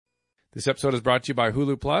This episode is brought to you by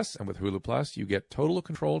Hulu Plus, and with Hulu Plus, you get total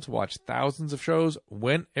control to watch thousands of shows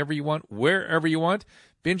whenever you want, wherever you want.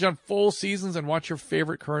 Binge on full seasons and watch your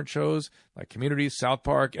favorite current shows like Community, South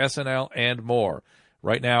Park, SNL, and more.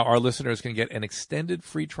 Right now, our listeners can get an extended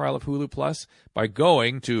free trial of Hulu Plus by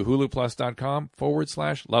going to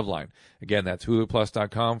huluplus.com/Loveline. Again, that's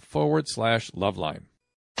huluplus.com/Loveline.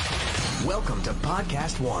 Welcome to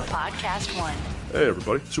Podcast One. Podcast One. Hey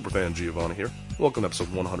everybody, Superfan Giovanni here. Welcome to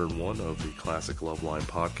episode 101 of the Classic Loveline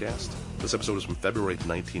podcast. This episode is from February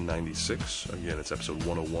 1996. Again, it's episode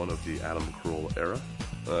 101 of the Adam Carolla era.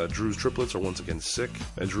 Drew's triplets are once again sick,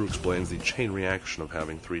 and Drew explains the chain reaction of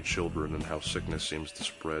having 3 children and how sickness seems to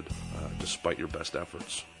spread despite your best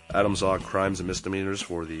efforts. Adam saw Crimes and Misdemeanors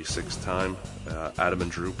for the 6th time. Adam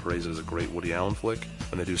and Drew praise it as a great Woody Allen flick,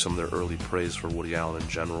 and they do some of their early praise for Woody Allen in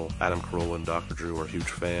general. Adam Carolla and Dr. Drew are huge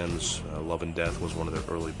fans. Love and Death was one of their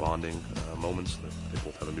early bonding moments. They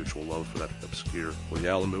both have a mutual love for that obscure Woody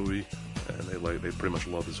Allen movie, and they pretty much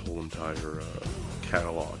love his whole entire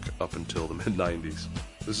catalog up until the mid-90s.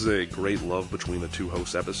 This is a great love between the two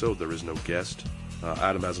hosts episode. There is no guest.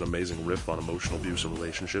 Adam has an amazing riff on emotional abuse and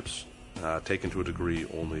relationships. Taken to a degree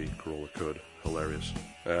only Carolla could. Hilarious.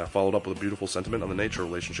 Followed up with a beautiful sentiment on the nature of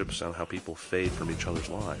relationships and how people fade from each other's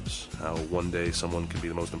lives. How one day someone can be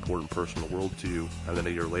the most important person in the world to you, and then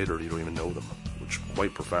a year later you don't even know them. Which is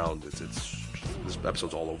quite profound. This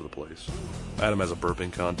episode's all over the place. Adam has a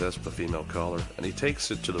burping contest with a female caller, and he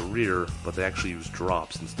takes it to the rear, but they actually use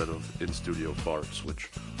drops instead of in-studio farts,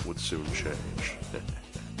 which would soon change.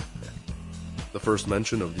 The first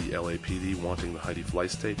mention of the LAPD wanting the Heidi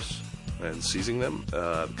Fleiss tapes and seizing them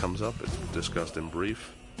comes up. It's discussed in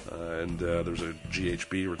brief. And there's a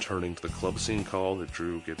GHB returning to the club scene call that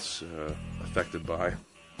Drew gets affected by.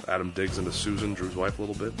 Adam digs into Susan, Drew's wife, a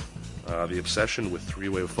little bit. The obsession with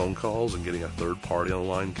three-way phone calls and getting a third party on the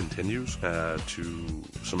line continues to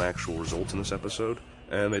some actual results in this episode.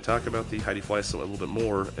 And they talk about the Heidi Fleiss a little bit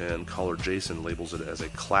more, and caller Jason labels it as a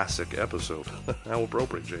classic episode. How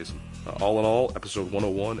appropriate, Jason. All in all, episode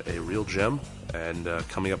 101, a real gem. And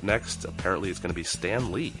coming up next, apparently it's going to be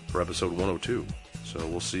Stan Lee for episode 102. So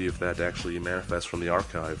we'll see if that actually manifests from the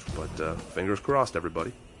archive. But fingers crossed,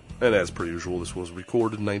 everybody. And as per usual, this was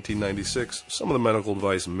recorded in 1996. Some of the medical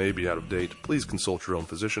advice may be out of date. Please consult your own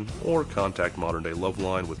physician or contact Modern Day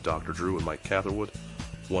Loveline with Dr. Drew and Mike Catherwood.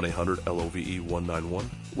 1-800-LOVE-191.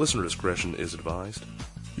 Listener discretion is advised.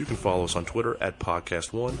 You can follow us on Twitter at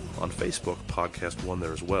Podcast One, on Facebook, Podcast One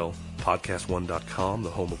there as well, PodcastOne.com, the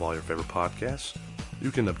home of all your favorite podcasts.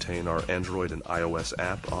 You can obtain our Android and iOS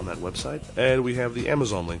app on that website, and we have the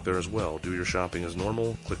Amazon link there as well. Do your shopping as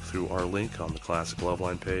normal, click through our link on the Classic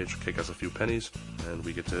Loveline page, kick us a few pennies, and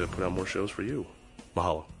we get to put out more shows for you.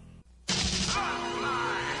 Mahalo.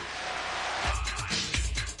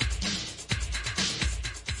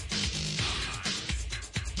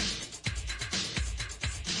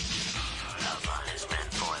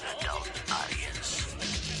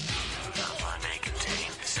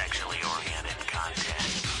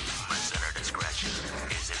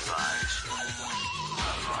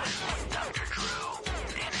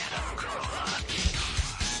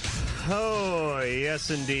 Oh, yes,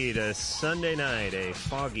 indeed. A Sunday night, a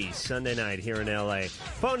foggy Sunday night here in L.A.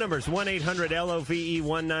 Phone numbers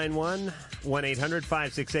 1-800-LOVE-191,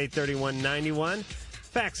 1-800-568-3191.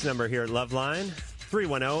 Fax number here at Loveline,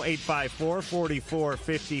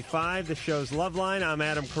 310-854-4455. The show's Loveline. I'm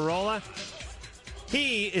Adam Carolla.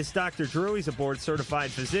 He is Dr. Drew. He's a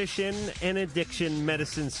board-certified physician and addiction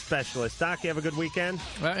medicine specialist. Doc, you have a good weekend?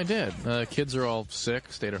 I did. Kids are all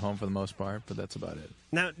sick, stayed at home for the most part, but that's about it.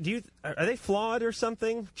 Now, are they flawed or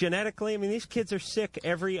something genetically? I mean, these kids are sick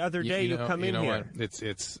every other day you come in here. What?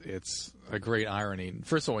 It's a great irony.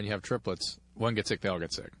 First of all, when you have triplets, one gets sick, they all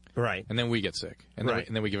get sick. Right. And then we get sick. And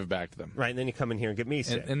then we give it back to them. Right, and then you come in here and get me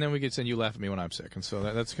sick. And then we get sick, and you laugh at me when I'm sick. And so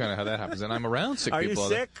that's kind of how that happens. And I'm around sick people. Are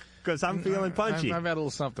you sick? Because I'm feeling punchy. I've had a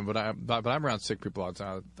little something, but I'm around sick people all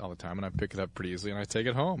the time, and I pick it up pretty easily, and I take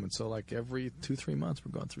it home. And so, like, every 2-3 months,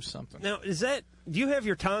 we're going through something. Now, do you have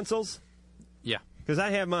your tonsils? Yeah. Because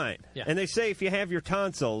I have mine. Yeah. And they say if you have your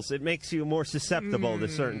tonsils, it makes you more susceptible to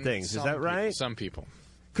certain things. Is that right? Some people.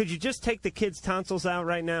 Could you just take the kids' tonsils out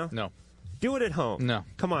right now? No. Do it at home. No.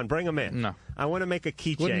 Come on, bring them in. No. I want to make a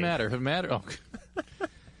keychain. Wouldn't matter. It matter. Oh.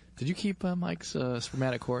 Did you keep Mike's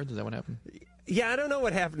spermatic cords? Is that what happened? Yeah, I don't know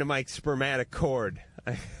what happened to Mike's spermatic cord.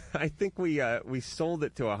 I think we sold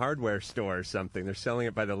it to a hardware store or something. They're selling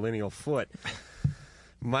it by the lineal foot.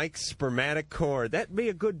 Mike's spermatic cord. That'd be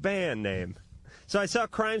a good band name. So I saw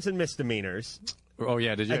Crimes and Misdemeanors. Oh,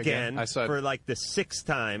 yeah, did you? Again, I saw it. for like the 6th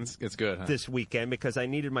time It's good, huh? this weekend because I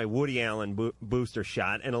needed my Woody Allen booster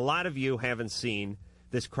shot. And a lot of you haven't seen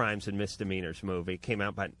this Crimes and Misdemeanors movie. It came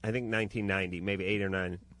out by, I think, 1990, maybe 8 or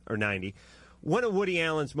 9 or 90. One of Woody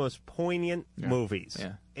Allen's most poignant movies.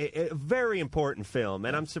 Yeah. A very important film.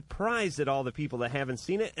 And I'm surprised at all the people that haven't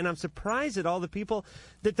seen it. And I'm surprised at all the people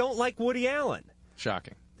that don't like Woody Allen.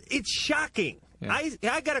 Shocking. It's shocking. Yeah.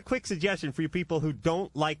 I got a quick suggestion for you people who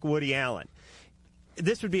don't like Woody Allen.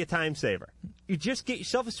 This would be a time saver. You just get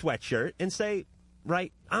yourself a sweatshirt and say,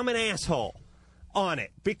 right, I'm an asshole on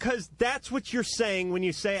it. Because that's what you're saying when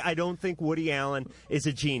you say, I don't think Woody Allen is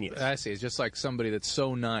a genius. I see. It's just like somebody that's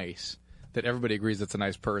so nice that everybody agrees that's a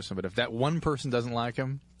nice person. But if that one person doesn't like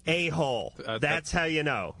him... A-hole. That's how you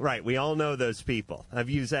know. Right, we all know those people. I've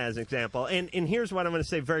used that as an example. And here's what I'm going to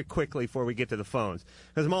say very quickly before we get to the phones,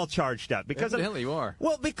 because I'm all charged up. Because Evidently you are.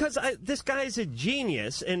 Well, because this guy is a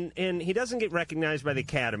genius, and he doesn't get recognized by the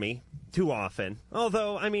Academy too often.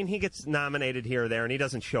 Although, I mean, he gets nominated here or there, and he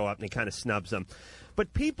doesn't show up, and he kind of snubs them.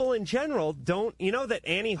 But people in general don't... You know that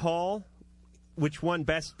Annie Hall, which won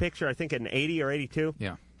Best Picture, I think, in 80 or 82?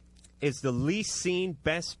 Yeah. Is the least seen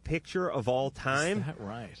Best Picture of all time. Is that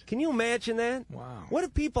right? Can you imagine that? Wow. What do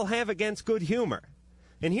people have against good humor?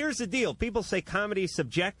 And here's the deal. People say comedy is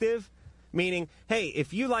subjective, meaning, hey,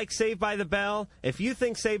 if you like Saved by the Bell, if you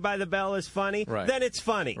think Saved by the Bell is funny, Right. then it's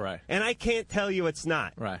funny. Right. And I can't tell you it's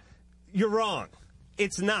not. Right. You're wrong.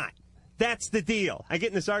 It's not. That's the deal. I get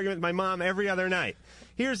in this argument with my mom every other night.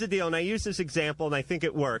 Here's the deal, and I use this example, and I think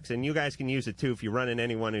it works, and you guys can use it too if you run into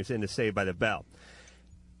anyone who's into Saved by the Bell.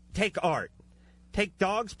 Take art. Take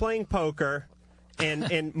dogs playing poker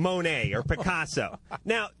and Monet or Picasso.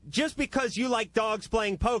 Now, just because you like dogs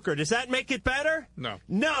playing poker, does that make it better? No.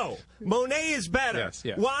 No. Monet is better. Yes,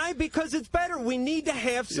 yes. Why? Because it's better. We need to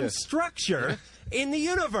have some structure in the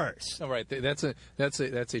universe. All right. That's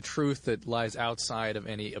a truth that lies outside of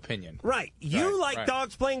any opinion. Right. You like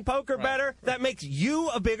dogs playing poker better? That makes you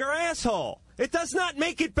a bigger asshole. It does not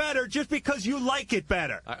make it better just because you like it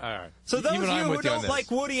better. All right. So those Even of you I'm who with you on don't this.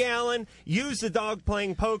 like Woody Allen, use the dog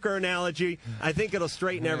playing poker analogy. I think it'll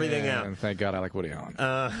straighten everything out. And thank God I like Woody Allen.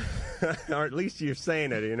 Or at least you're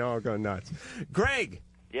saying it, I'll go nuts. Greg,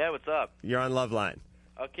 Yeah, what's up? you're on Love Line.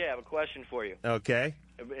 Okay, I have a question for you. Okay.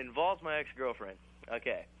 It involves my ex-girlfriend.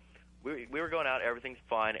 Okay. We were going out, everything's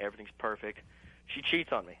fine, everything's perfect. She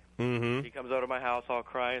cheats on me. Mm-hmm. She comes over to my house all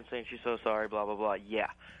crying, saying she's so sorry, blah, blah, blah. Yeah.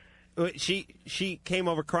 She came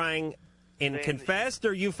over crying and Saying- confessed,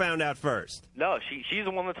 or you found out first? No, she's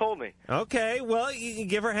the one that told me. Okay, well, you can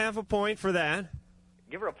give her half a point for that.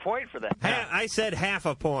 Give her a point for that. I said half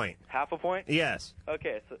a point. Half a point? Yes.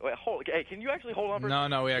 Okay, so wait, hey, can you actually hold on for a No,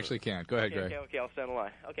 second? no, we actually can't. Go ahead, Okay, Greg. okay, I'll stand in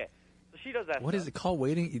line. Okay. So she does that What stuff. is it? Call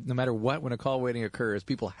waiting? No matter what, when a call waiting occurs,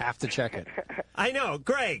 people have to check it. I know.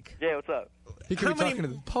 Greg, Yeah, what's up? He could be talking to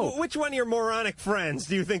the Pope. which one of your moronic friends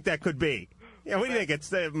do you think that could be? Yeah, what do you think? It's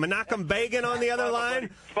the Menachem Begin on the other line?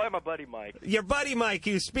 It's probably my buddy Mike. Your buddy Mike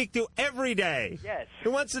you speak to every day. Yes.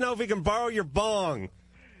 Who wants to know if he can borrow your bong?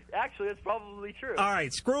 Actually, that's probably true. All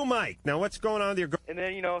right, screw Mike. Now, what's going on with your girl? And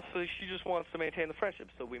then, so she just wants to maintain the friendship,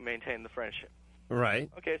 so we maintain the friendship. Right.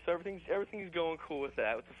 Okay, so everything's going cool with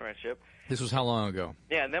that, with the friendship. This was how long ago?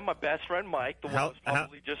 Yeah, and then my best friend Mike, the one who's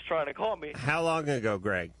probably just trying to call me. How long ago,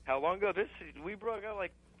 Greg? How long ago? We broke up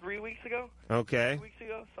like 3 weeks ago. Okay. 3 weeks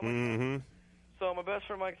ago, something like that. Mm-hmm. So my best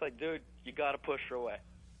friend Mike's like, dude, you got to push her away.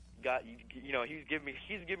 He's giving me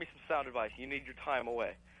some sound advice. You need your time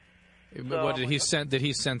away. So, What did he sense? Did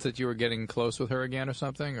he sense that you were getting close with her again, or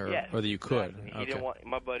something, or Yes, that you could? exactly. He didn't want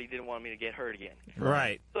my buddy didn't want me to get hurt again.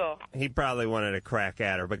 Right. So He probably wanted to crack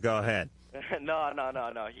at her, but go ahead.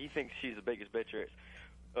 no. He thinks she's the biggest bitch there is.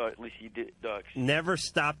 At least he did. Never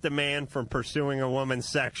stopped a man from pursuing a woman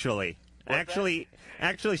sexually. Actually,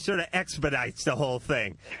 sort of expedites the whole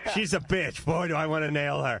thing. She's a bitch. Boy, do I want to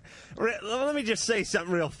nail her. Let me just say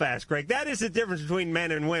something real fast, Greg. That is the difference between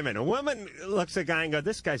men and women. A woman looks at a guy and goes,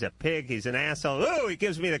 this guy's a pig. He's an asshole. Oh, he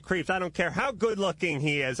gives me the creeps. I don't care how good looking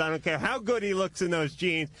he is. I don't care how good he looks in those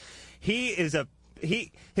jeans. His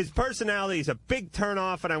personality is a big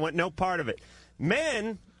turnoff, and I want no part of it.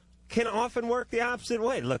 Men can often work the opposite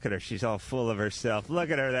way. Look at her. She's all full of herself. Look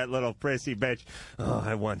at her, that little prissy bitch. Oh,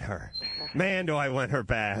 I want her. Man, do I want her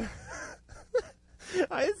bad.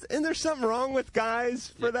 Isn't there something wrong with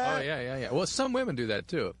guys for that? Oh, yeah. Well, some women do that,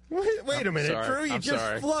 too. Wait a minute, sorry. Drew. You I'm just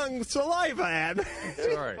sorry. flung saliva at me.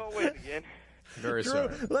 Sorry. Oh, wait again. Very Drew,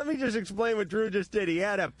 sorry. let me just explain what Drew just did. He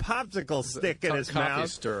had a popsicle stick in his Coffee mouth.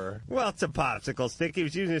 stirrer. Well, it's a popsicle stick. He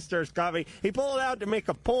was using it to stir his coffee. He pulled it out to make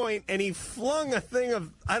a point, and he flung a thing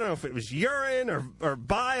of, I don't know if it was urine or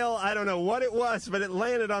bile. I don't know what it was, but it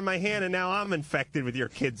landed on my hand, and now I'm infected with your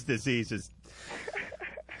kids' diseases.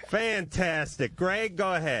 Fantastic. Greg,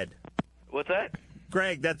 go ahead. What's that?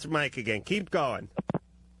 Greg, that's Mike again. Keep going.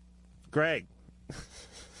 Greg.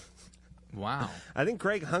 Wow. I think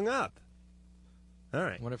Greg hung up. All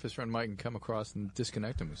right. I wonder if his friend Mike can come across and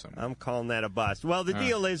disconnect him with someone. I'm calling that a bust. Well, the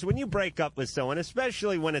deal is when you break up with someone,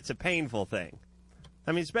 especially when it's a painful thing,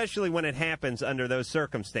 I mean, especially when it happens under those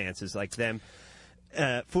circumstances, like them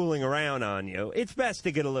fooling around on you, it's best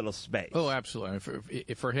to get a little space. Oh,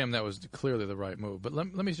 absolutely. For him, that was clearly the right move. But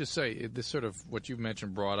let me just say, this sort of what you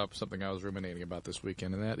mentioned brought up something I was ruminating about this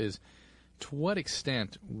weekend, and that is to what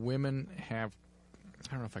extent women have,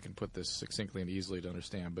 I don't know if I can put this succinctly and easily to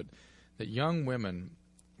understand, but that young women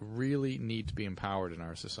really need to be empowered in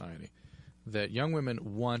our society. That young women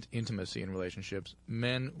want intimacy in relationships.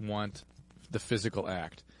 Men want the physical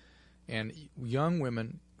act. And young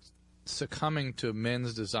women succumbing to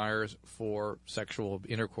men's desires for sexual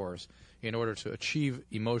intercourse in order to achieve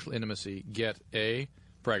emotional intimacy get A,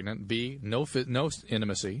 pregnant, B, no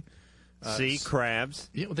intimacy, C,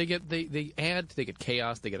 crabs. You know, they get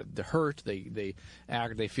chaos, they get hurt,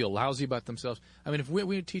 they feel lousy about themselves. I mean, if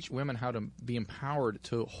we teach women how to be empowered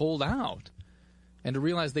to hold out and to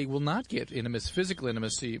realize they will not get emotional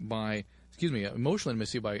intimacy by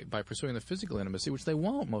pursuing the physical intimacy, which they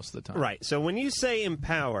won't most of the time. Right. So when you say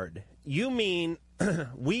empowered, you mean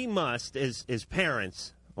we must, as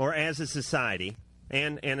parents or as a society,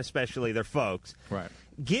 and especially their folks, right,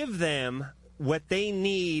 give them what they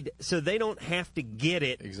need so they don't have to get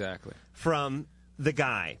it exactly from the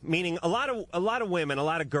guy. Meaning a lot of women, a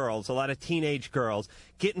lot of girls, a lot of teenage girls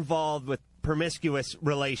get involved with promiscuous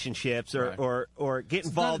relationships or get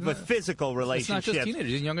involved with physical relationships. It's not just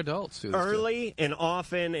teenagers, young adults do this early and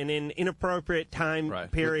often and in inappropriate time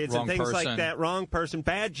periods and things like that. Wrong person,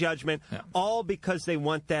 bad judgment, all because they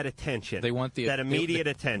want that attention. They want that immediate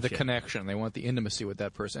attention. The connection. They want the intimacy with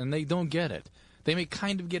that person. And they don't get it. They may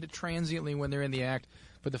kind of get it transiently when they're in the act,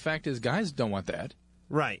 but the fact is guys don't want that.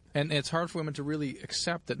 Right. And it's hard for women to really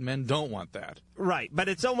accept that men don't want that. Right. But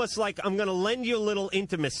it's almost like I'm going to lend you a little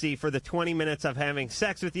intimacy for the 20 minutes of having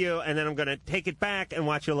sex with you, and then I'm going to take it back and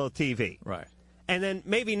watch a little TV. Right. And then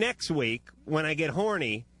maybe next week, when I get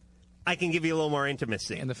horny, I can give you a little more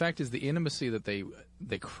intimacy. And the fact is the intimacy that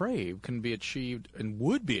they crave can be achieved and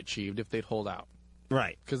would be achieved if they'd hold out.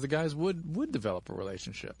 Right. Because the guys would develop a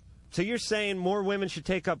relationship. So you're saying more women should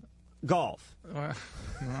take up golf? No,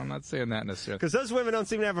 I'm not saying that necessarily. Because those women don't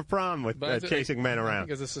seem to have a problem with chasing men around. I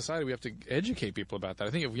think as a society we have to educate people about that.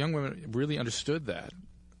 I think if young women really understood that,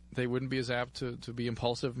 they wouldn't be as apt to be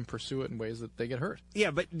impulsive and pursue it in ways that they get hurt.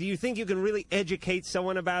 Yeah, but do you think you can really educate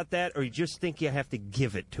someone about that, or you just think you have to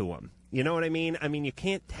give it to them? You know what I mean? I mean, you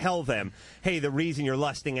can't tell them, hey, the reason you're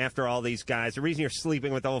lusting after all these guys, the reason you're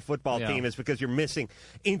sleeping with the whole football team is because you're missing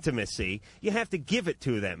intimacy. You have to give it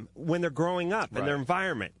to them when they're growing up in their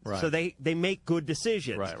environment. Right. So they make good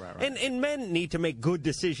decisions. Right. And men need to make good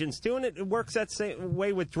decisions, too, and it works that same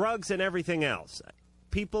way with drugs and everything else.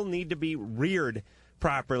 People need to be reared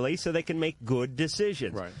properly so they can make good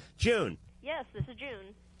decisions. Right. June. Yes, this is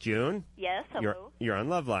June. June? Yes, hello. You're on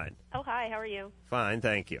Loveline. Oh, hi, how are you? Fine,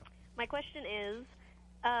 thank you. My question is,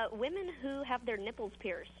 women who have their nipples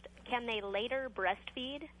pierced, can they later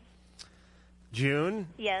breastfeed? June?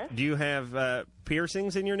 Yes? Do you have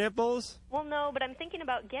piercings in your nipples? Well, no, but I'm thinking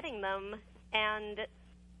about getting them, and,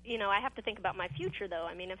 you know, I have to think about my future, though.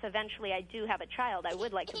 I mean, if eventually I do have a child, I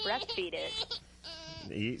would like to breastfeed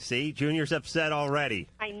it. See, Junior's upset already.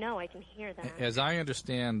 I know, I can hear that. As I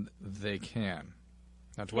understand, they can.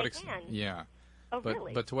 Now, to what extent? Yeah. Oh,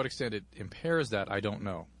 really? But to what extent it impairs that, I don't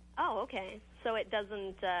know. Oh, okay. So it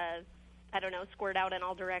doesn't, I don't know, squirt out in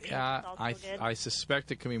all directions. I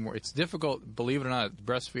suspect it can be more. It's difficult, believe it or not,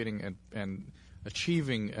 breastfeeding and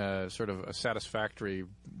achieving sort of a satisfactory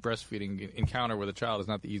breastfeeding encounter with a child is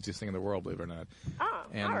not the easiest thing in the world, believe it or not. Oh,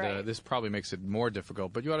 and all right. This probably makes it more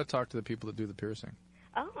difficult. But you ought to talk to the people that do the piercing.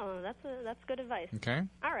 Oh, that's good advice. Okay.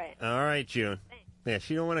 All right. All right, June. Thanks. Yeah,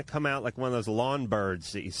 she don't want to come out like one of those lawn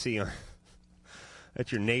birds that you see on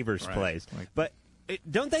at your neighbor's place. But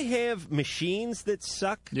don't they have machines that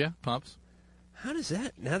suck? Yeah, pumps. How does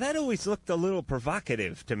that? Now that always looked a little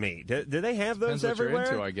provocative to me. Do they have those Depends everywhere?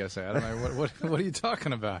 what you're into, I guess, Adam. What are you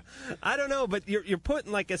talking about? I don't know, but you're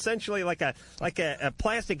putting like essentially like a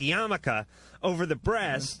plastic yarmulke over the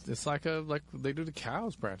breast. It's like they do to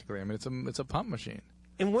cows practically. I mean, it's a pump machine.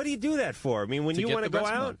 And what do you do that for? I mean, when you want to go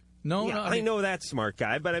out, No, Yeah, no. I know that, smart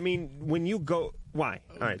guy, but I mean, when you go... Why?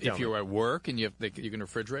 All right, tell If me. you're at work and you can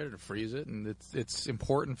refrigerate it or freeze it, and it's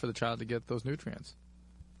important for the child to get those nutrients.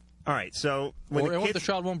 All right, so... when Or the if kids... the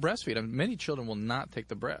child won't breastfeed. I mean, many children will not take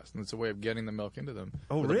the breast, and it's a way of getting the milk into them.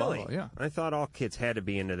 Oh, with a really? bottle. Yeah. I thought all kids had to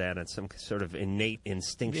be into that on some sort of innate,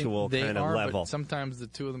 instinctual They kind of are, level. But sometimes the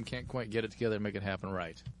two of them can't quite get it together and make it happen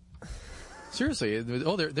right. Seriously.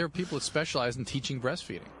 There are people that specialize in teaching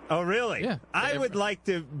breastfeeding. Oh, really? Yeah. I would like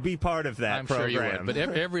to be part of that I'm program. sure you would. But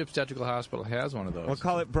every obstetrical hospital has one of those. We'll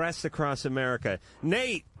call it Breasts Across America.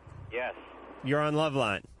 Nate, Yes. you're on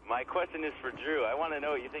Loveline. My question is for Drew. I want to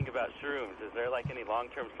know what you think about shrooms. Is there like any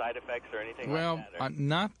long-term side effects or anything Well, like that? Or... I'm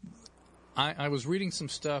not. I was reading some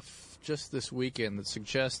stuff just this weekend that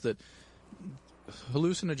suggests that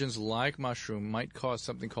hallucinogens like mushroom might cause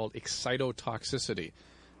something called excitotoxicity,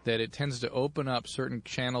 that it tends to open up certain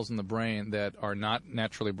channels in the brain that are not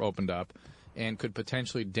naturally opened up and could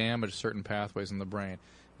potentially damage certain pathways in the brain.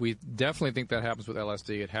 We definitely think that happens with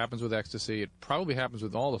LSD. It happens with ecstasy. It probably happens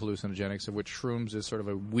with all the hallucinogenics, of which shrooms is sort of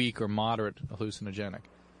a weak or moderate hallucinogenic.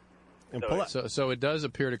 So it does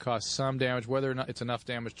appear to cause some damage. Whether or not it's enough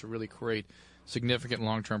damage to really create significant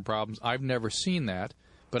long-term problems, I've never seen that,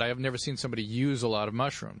 but I have never seen somebody use a lot of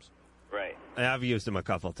mushrooms. Right. I've used them a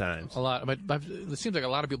couple times. A lot, but it seems like a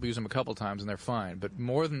lot of people use them a couple times and they're fine. But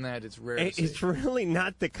more than that, it's rare. to see. It's really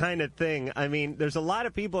not the kind of thing. I mean, there's a lot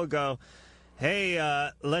of people who go, hey,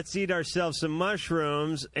 let's eat ourselves some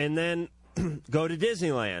mushrooms and then go to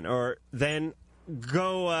Disneyland, or then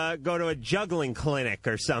go to a juggling clinic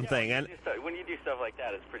or something. Yeah, And when you do stuff like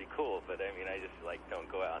that, it's pretty cool. But I mean, I just like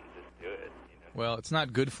don't go out and just do it. You know? Well, it's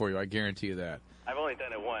not good for you. I guarantee you that. I've only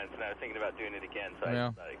done it once, and I was thinking about doing it again, so I Yeah.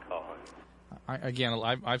 just thought I'd call.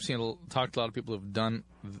 I've talked to a lot of people who've done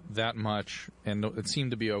that much, and it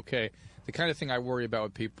seemed to be okay. The kind of thing I worry about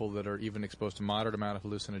with people that are even exposed to moderate amount of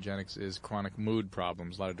hallucinogenics is chronic mood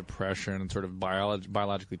problems, a lot of depression, and sort of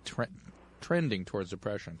biologically trending towards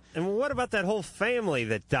depression. And what about that whole family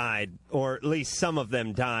that died, or at least some of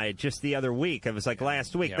them died just the other week? It was like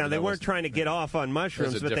last week. Yeah, now, but they that weren't wasn't- trying to get off on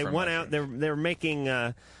mushrooms, Those are but they different went out. They're making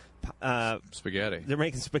spaghetti. They're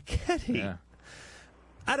making spaghetti. Yeah.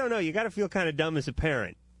 I don't know. You got to feel kind of dumb as a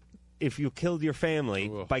parent if you killed your family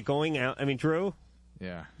Oof. by going out. I mean, Drew,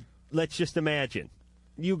 Yeah. let's just imagine.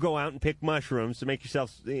 You go out and pick mushrooms to make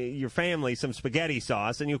yourself, your family, some spaghetti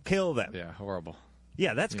sauce, and you kill them. Yeah, horrible.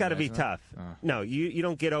 Yeah, that's You got to be imagine that? tough. No, you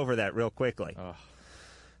don't get over that real quickly.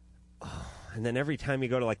 And then every time you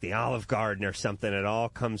go to like the Olive Garden or something, it all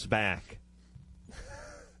comes back.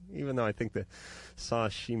 Even though I think the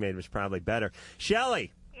sauce she made was probably better.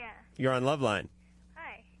 Shelley, Yeah. you're on Loveline.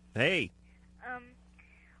 Hi. Hey,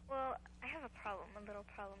 Well, I have a problem, a little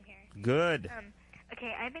problem here. good.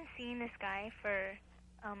 Okay, I've been seeing this guy for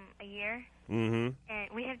a year, Mm-hmm.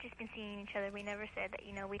 and we have just been seeing each other. We never said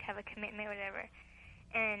that, we'd have a commitment or whatever.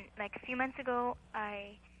 And, like, a few months ago,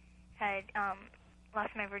 I had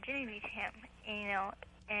lost my virginity to him,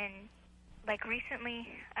 and, like, recently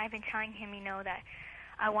I've been telling him, that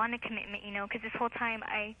I want a commitment, because this whole time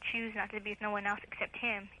I choose not to be with no one else except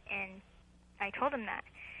him, and I told him that.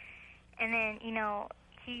 And then,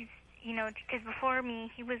 he's, because before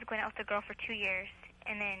me, he was going out with a girl for 2 years,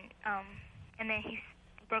 and then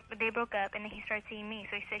they broke up, and then he started seeing me,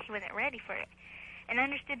 so he said he wasn't ready for it. And I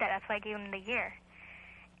understood that, that's why I gave him the year.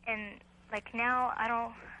 And, like, now I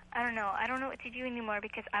don't know what to do anymore,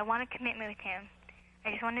 because I want a commitment with him.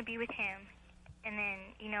 I just want to be with him. And then,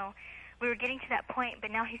 we were getting to that point,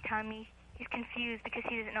 but now he's telling me he's confused because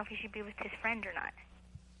he doesn't know if he should be with his friend or not.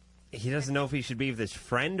 He doesn't know if he should be with his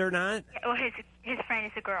friend or not? Well, his friend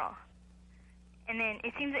is a girl. And then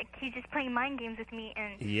it seems like he's just playing mind games with me,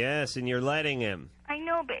 and Yes, and you're letting him. I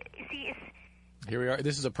know, but see, it's Here we are.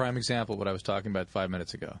 This is a prime example of what I was talking about 5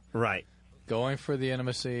 minutes ago. Right. Going for the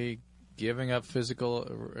intimacy, giving up physical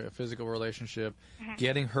relationship,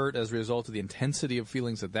 getting hurt as a result of the intensity of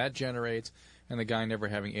feelings that generates, and the guy never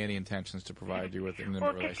having any intentions to provide you with an intimate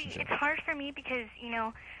well, 'cause see, relationship. it's hard for me because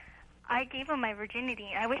I gave him my virginity.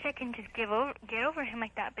 I wish I could just get over him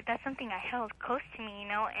like that, but that's something I held close to me,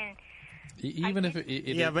 and Even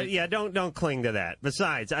if don't cling to that.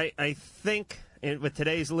 Besides, I think with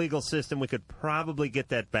today's legal system, we could probably get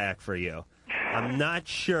that back for you. I'm not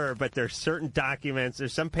sure, but there's certain documents,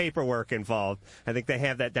 there's some paperwork involved. I think they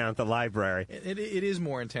have that down at the library. It is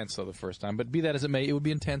more intense, though, the first time. But be that as it may, it would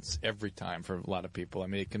be intense every time for a lot of people. I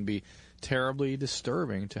mean, it can be terribly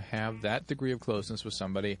disturbing to have that degree of closeness with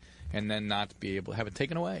somebody and then not be able to have it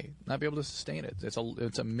taken away, not be able to sustain it.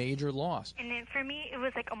 It's a major loss. then for me, it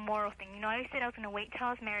was like a moral thing. I said I was going to wait till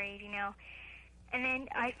I was married, And then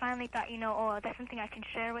I finally thought, oh, that's something I can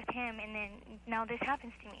share with him, and then now this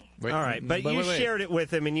happens to me. All right, but you shared it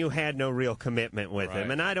with him, and you had no real commitment with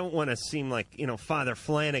him. And I don't want to seem like, Father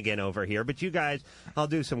Flanagan over here, but you guys, I'll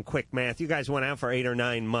do some quick math. You guys went out for 8 or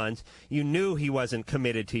 9 months. You knew he wasn't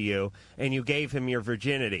committed to you, and you gave him your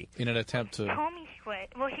virginity. In an attempt to... He told me he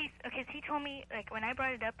would. Well, he told me, like, when I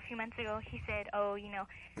brought it up a few months ago, he said, oh,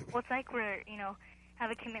 well, it's like we're,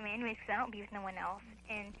 have a commitment anyways because I don't be with no one else.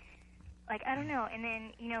 And... like, I don't know. And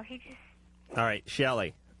then, he just... All right,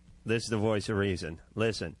 Shelley, this is the voice of reason.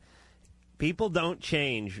 Listen, people don't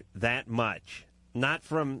change that much. Not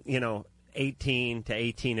from, 18 to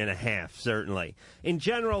 18 and a half, certainly. In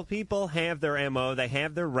general, people have their MO, they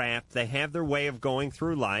have their rap, they have their way of going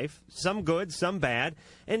through life, some good, some bad,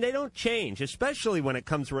 and they don't change, especially when it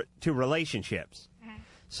comes to relationships. Mm-hmm.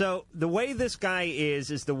 So the way this guy is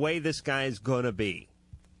the way this guy is going to be.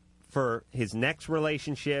 For his next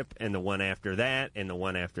relationship, and the one after that, and the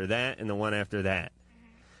one after that, and the one after that.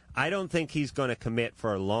 I don't think he's going to commit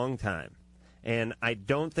for a long time. And I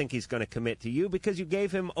don't think he's going to commit to you because you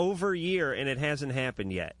gave him over a year, and it hasn't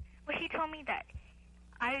happened yet. Well, he told me that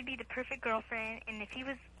I would be the perfect girlfriend, and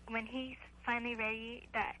when he's finally ready,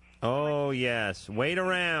 that... Oh, yes. Wait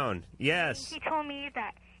around. Yes. He told me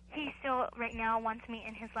that he still, right now, wants me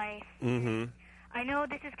in his life. Mm-hmm. I know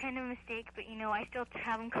this is kind of a mistake, but, I still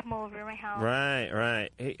have him come over to my house. Right.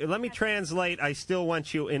 Hey, let me translate, I still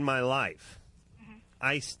want you in my life. Mm-hmm.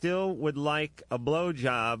 I still would like a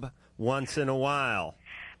blowjob once in a while.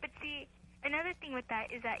 But see, another thing with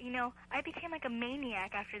that is that, I became like a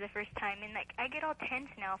maniac after the first time, and, like, I get all tense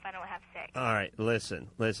now if I don't have sex. All right,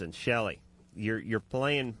 listen, Shelley, you're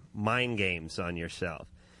playing mind games on yourself.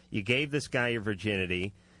 You gave this guy your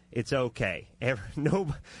virginity. It's okay.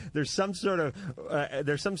 There's some sort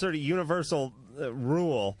of universal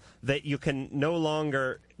rule that you can no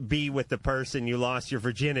longer be with the person you lost your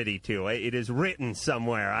virginity to. It is written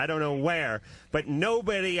somewhere. I don't know where, but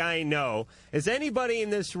nobody I know. Is anybody in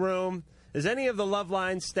this room? Does any of the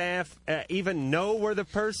Loveline staff even know where the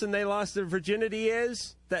person they lost their virginity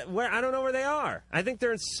is? I don't know where they are. I think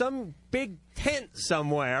they're in some big tent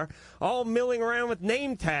somewhere, all milling around with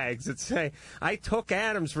name tags that say, I took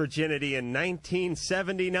Adam's virginity in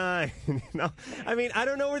 1979. I mean, I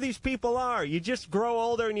don't know where these people are. You just grow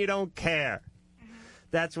older and you don't care.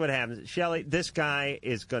 That's what happens. Shelley, this guy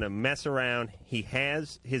is going to mess around. He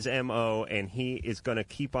has his M.O., and he is going to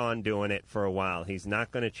keep on doing it for a while. He's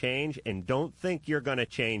not going to change, and don't think you're going to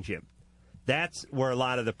change him. That's where a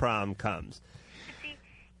lot of the problem comes.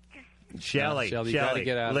 Shelley, you got to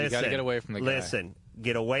get out. Listen, you got to get away from the guy. Listen,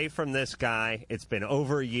 get away from this guy. It's been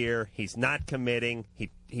over a year. He's not committing.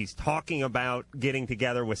 He's talking about getting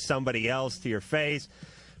together with somebody else to your face.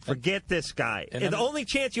 Forget this guy. And the only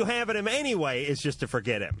chance you have at him anyway is just to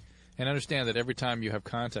forget him. And understand that every time you have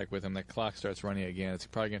contact with him, that clock starts running again. It's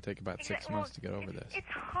probably going to take about 6 months to get over this. It's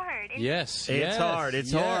hard. Yes. It's hard.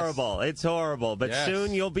 It's horrible. It's horrible. But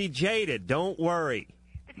soon you'll be jaded. Don't worry.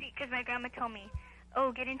 But see, because my grandma told me,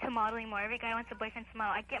 get into modeling more. Every guy wants a boyfriend to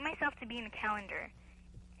model. I get myself to be in the calendar.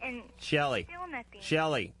 And Shelley, still nothing.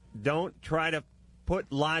 Shelley, don't try to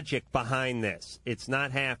put logic behind this. It's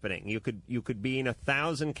not happening. You could be in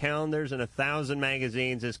 1,000 calendars and 1,000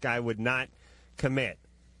 magazines. This guy would not commit.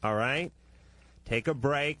 All right? Take a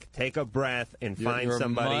break, take a breath, and find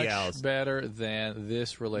somebody else. You're much better than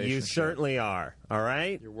this relationship. You certainly are. All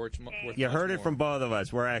right? You're worth you heard it more. from both of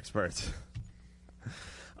us. We're experts.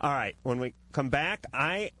 All right. When we come back,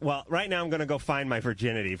 right now I'm going to go find my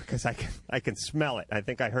virginity because I can smell it. I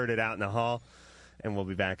think I heard it out in the hall. And we'll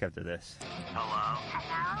be back after this.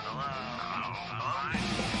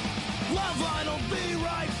 Loveline will be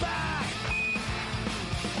right back.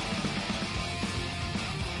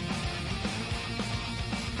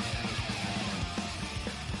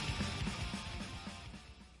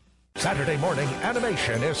 Saturday morning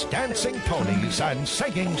animation is Dancing Tonys and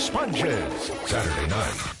Singing Sponges. Saturday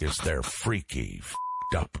night is their freaky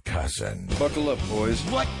up cousin. Buckle up, boys.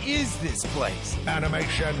 What is this place?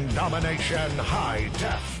 Animation Domination High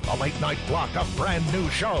Def. A late night block of brand new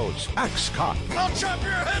shows. X-Cop. I'll chop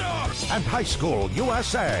your head off! And High School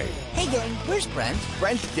USA. Hey gang, where's Brent?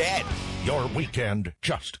 Brent's dead. Your weekend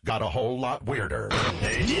just got a whole lot weirder.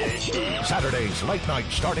 ADHD. Saturdays late night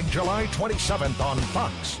starting July 27th on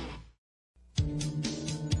Fox.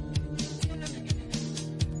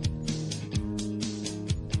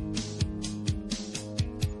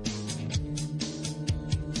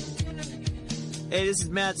 Hey, this is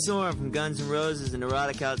Matt Sorum from Guns N' Roses and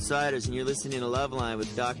Neurotic Outsiders, and you're listening to Loveline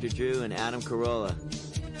with Dr. Drew and Adam Carolla.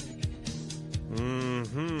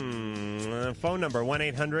 phone number,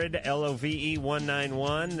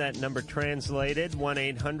 1-800-LOVE-191. That number translated,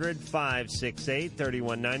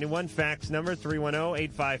 1-800-568-3191. Fax number,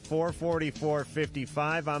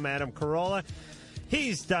 310-854-4455. I'm Adam Carolla.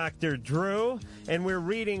 He's Dr. Drew. And we're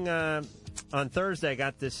reading, on Thursday, I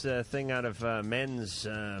got this thing out of Better Men's,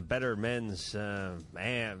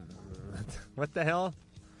 what the hell?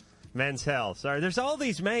 Men's Health. Sorry, there's all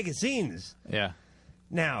these magazines. Yeah.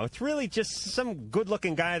 Now, it's really just some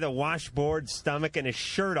good-looking guy with a washboard stomach and his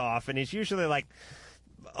shirt off, and he's usually, like,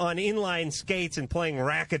 on inline skates and playing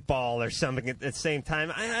racquetball or something at the same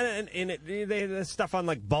time. They stuff on,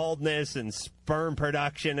 like, baldness and sperm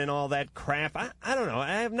production and all that crap. I don't know.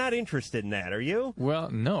 I'm not interested in that. Are you? Well,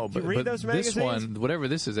 no. Do you read those this magazines? one, whatever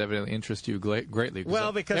this is, evidently interests you greatly.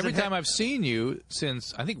 Well, because every time I've seen you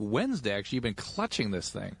since, I think, Wednesday, actually, you've been clutching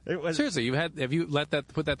this thing. Seriously, have you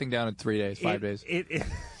put that thing down in 3 days, 5 days?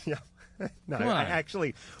 Yeah. No, I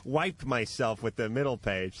actually wiped myself with the middle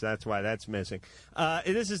page. That's why that's missing.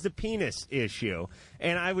 This is the penis issue.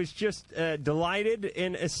 And I was just delighted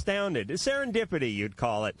and astounded. Serendipity, you'd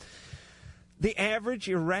call it. The average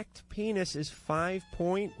erect penis is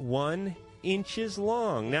 5.1 inches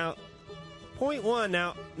long. Now, 0.1,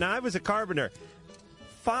 now I was a carpenter.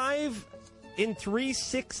 5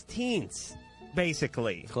 3/16,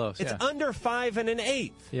 basically. Close, It's yeah. under 5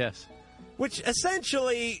 1/8. Yes. Which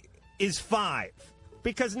essentially is 5,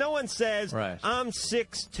 because no one says, right. I'm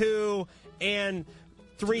 6'2" and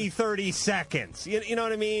 3/30 seconds. You know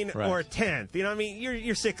what I mean? Right. Or 10th. You know what I mean?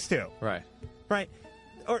 You're 6'2". Right. Right.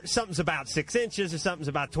 Or something's about 6 inches, or something's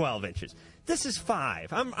about 12 inches. This is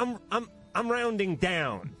 5. I'm rounding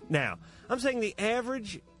down now. I'm saying the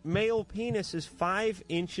average male penis is 5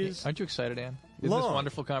 inches. Aren't you excited, Ann? Isn't long. this a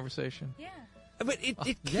wonderful conversation? Yeah. But it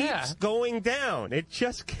keeps going down. It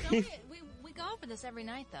just keeps. We go over this every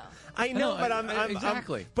night, though. I know, but I'm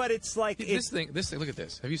exactly. But it's like this thing. Look at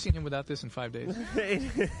this. Have you seen him without this in 5 days?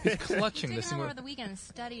 He's clutching this Taken thing. over the weekend and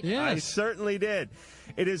studied Yes. I certainly did.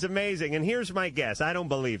 It is amazing. And here's my guess. I don't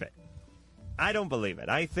believe it. I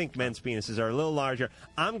think men's penises are a little larger.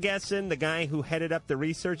 I'm guessing the guy who headed up the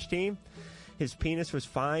research team, his penis was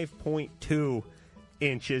 5.2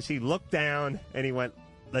 inches. He looked down and he went,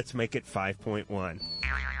 let's make it 5.1.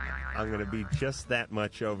 I'm going to be just that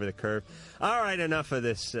much over the curve. All right, enough of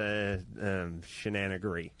this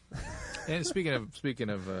shenanigery. And speaking of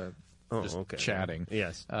chatting,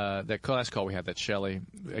 yes, that last call we had, that Shelley,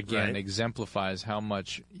 again, Right. exemplifies how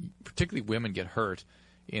much, particularly women, get hurt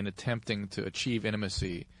in attempting to achieve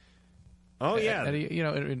intimacy. Oh yeah,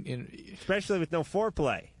 especially with no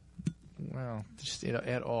foreplay. Well, just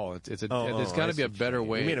at all. There's got I to see be a what better you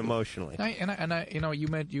way. mean emotionally.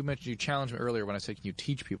 You challenged me earlier when I said, can you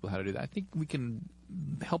teach people how to do that? I think we can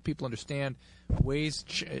help people understand ways,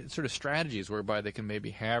 sort of strategies whereby they can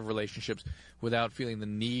maybe have relationships without feeling the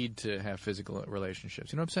need to have physical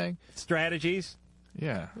relationships. You know what I'm saying? Strategies?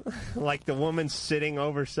 Yeah. Like the woman sitting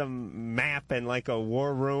over some map in like a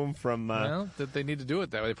war room from... well, that they need to do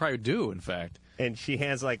it that way. They probably do, in fact. And she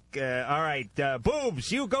has like, all right, boobs,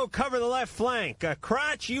 you go cover the left flank.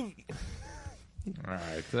 Crotch, you... All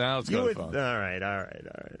right, now let's go to the phone. All right.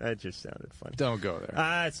 That just sounded fun. Don't go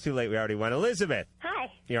there. It's too late. We already won. Elizabeth. Hi.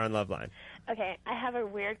 You're on Loveline. Okay, I have a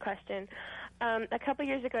weird question. A couple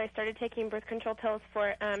years ago, I started taking birth control pills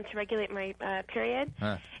for to regulate my period,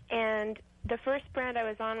 and the first brand I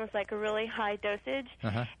was on was like a really high dosage,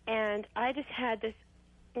 and I just had this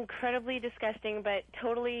incredibly disgusting but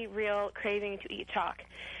totally real craving to eat chalk.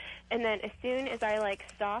 And then as soon as I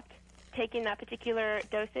stopped taking that particular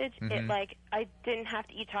dosage, it I didn't have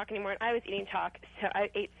to eat chalk anymore, and I was eating chalk, so I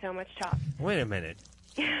ate so much chalk. Wait a minute.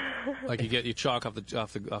 Like you chalk off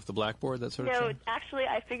the blackboard, that sort of thing? No, actually,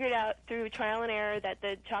 I figured out through trial and error that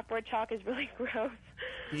the chalkboard chalk is really gross,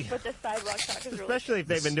 but the sidewalk chalk is really Especially if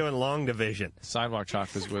they've been doing long division. Sidewalk chalk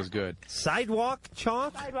was good. Sidewalk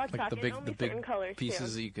chalk? Sidewalk chalk, the and only certain big colors, pieces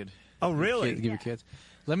too. that you could. Oh, really? Give your kids.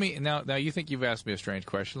 Let me now. You think you've asked me a strange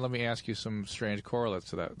question? Let me ask you some strange correlates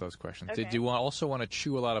to those questions. Okay. Did you also want to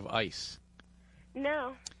chew a lot of ice?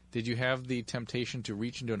 No. Did you have the temptation to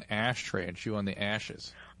reach into an ashtray and chew on the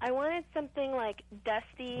ashes? I wanted something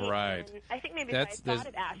dusty. Right. And I think maybe if I thought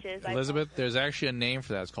of ashes. Elizabeth, there's actually a name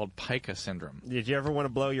for that. It's called pica syndrome. Did you ever want to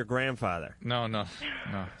blow your grandfather? No.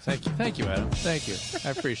 Thank you, Adam. Thank you. I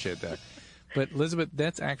appreciate that. But Elizabeth,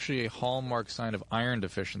 that's actually a hallmark sign of iron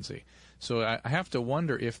deficiency. So I have to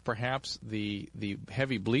wonder if perhaps the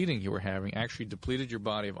heavy bleeding you were having actually depleted your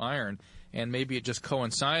body of iron, and maybe it just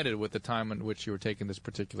coincided with the time in which you were taking this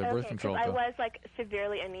particular birth control I pill. was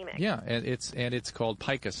severely anemic. Yeah, and it's called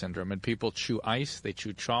pica syndrome, and people chew ice, they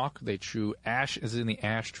chew chalk, they chew ash, as in the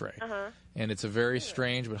ashtray, and it's a very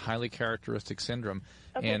strange but highly characteristic syndrome.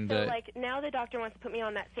 Okay, and so now the doctor wants to put me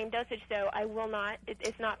on that same dosage, so I will not.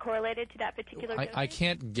 It's not correlated to that particular dosage. I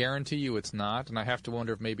can't guarantee you it's not, and I have to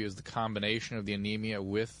wonder if maybe it was the combination of the anemia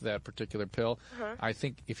with that particular pill. I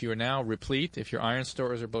think if you are now replete, if your iron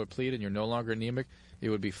stores are depleted and you're no longer anemic, it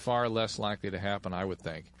would be far less likely to happen, I would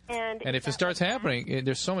think. And if it starts happening,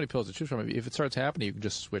 there's so many pills to choose from. If it starts happening, you can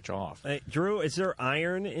just switch off. Drew, is there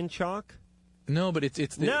iron in chalk? No, but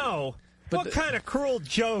it's no. What kind of cruel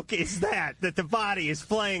joke is that the body is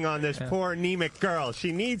playing on this poor anemic girl?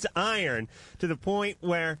 She needs iron to the point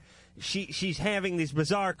where she's having these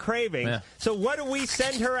bizarre cravings. Yeah. So what do we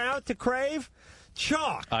send her out to crave?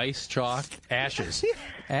 Chalk. Ice, chalk, ashes.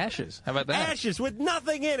 Ashes. How about that? Ashes with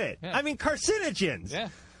nothing in it. Yeah. I mean, carcinogens. Yeah.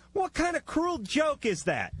 What kind of cruel joke is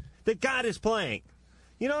that God is playing?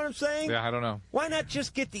 You know what I'm saying? Yeah, I don't know. Why not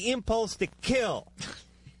just get the impulse to kill?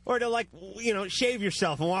 Or to, shave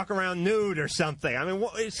yourself and walk around nude or something. I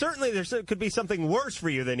mean, certainly there could be something worse for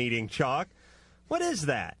you than eating chalk. What is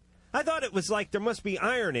that? I thought it was like there must be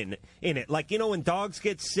iron in it. Like, when dogs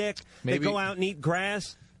get sick, they go out and eat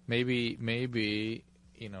grass. Maybe,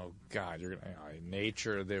 God,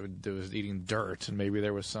 nature, there was eating dirt, and maybe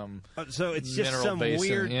there was some so it's just mineral some basin.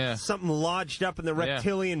 weird, something lodged up in the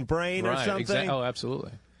reptilian brain or something? Oh,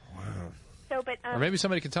 absolutely. So, but, or maybe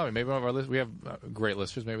somebody can tell me. Maybe one of our we have great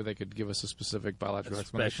listeners. Maybe they could give us a specific biological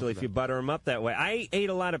explanation. Especially if you butter them up that way. I ate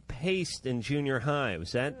a lot of paste in junior high.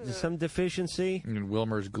 Was that some deficiency?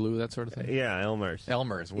 Wilmer's glue, that sort of thing? Yeah, Elmer's.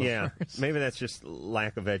 Wilmer's. Yeah, maybe that's just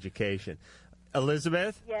lack of education.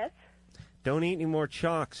 Elizabeth? Yes? Don't eat any more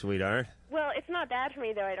chalk, sweetheart. Well, it's not bad for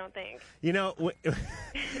me, though, I don't think.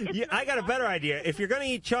 I got a better idea. If you're going to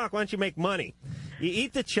eat chalk, why don't you make money? You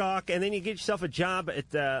eat the chalk, and then you get yourself a job at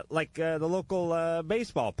the local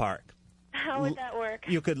baseball park. How would that work?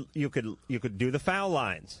 You could do the foul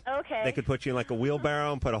lines. Okay. They could put you in like a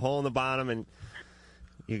wheelbarrow and put a hole in the bottom, and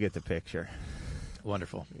you get the picture.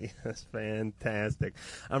 Wonderful. Yes, fantastic.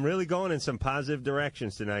 I'm really going in some positive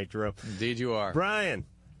directions tonight, Drew. Indeed you are. Brian.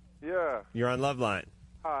 Yeah. You're on Loveline.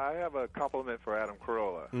 Hi, I have a compliment for Adam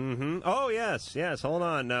Carolla. Mm-hmm. Oh, yes. Hold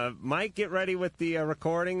on. Mike, get ready with the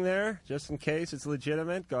recording there, just in case it's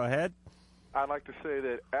legitimate. Go ahead. I'd like to say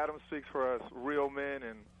that Adam speaks for us real men,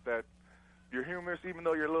 and that you're humorous, even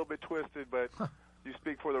though you're a little bit twisted, but you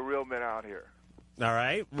speak for the real men out here. All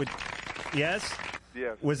right. Yes?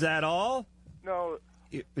 Yes. Was that all? No.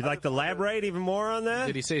 You'd like to elaborate even more on that?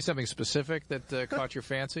 Did he say something specific that caught your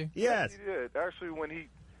fancy? Yes. He did. Actually, when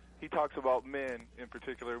he talks about men in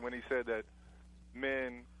particular, when he said that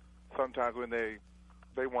men sometimes when they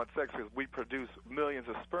want sex, because we produce millions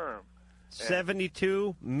of sperm.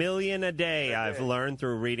 72 million a day, I've learned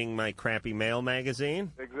through reading my crappy mail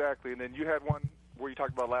magazine. Exactly. And then you had one where you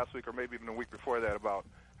talked about last week or maybe even a week before that about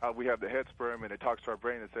how we have the head sperm and it talks to our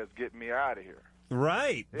brain and says, get me out of here.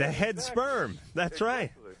 Right. The head sperm. That's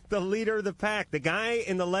right. The leader of the pack. The guy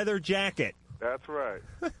in the leather jacket. That's right.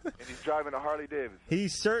 And he's driving a Harley Davidson. He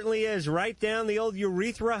certainly is, right down the old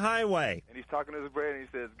urethra highway. And he's talking to his brain and he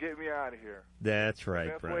says, get me out of here. That's right,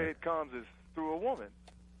 and that's Brian. the way it comes is through a woman.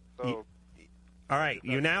 So, all right,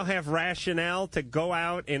 you now have rationale to go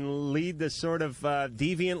out and lead the sort of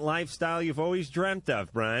deviant lifestyle you've always dreamt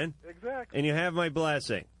of, Brian. Exactly. And you have my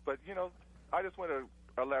blessing. But, I just want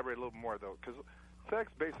to elaborate a little more, though, because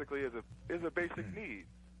sex basically is a basic need.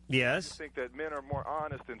 Yes. I think that men are more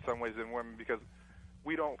honest in some ways than women because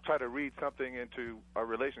we don't try to read something into a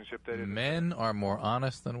relationship that isn't. Men are more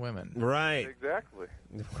honest than women. Right. Exactly.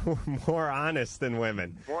 More honest than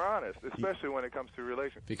women. More honest, especially when it comes to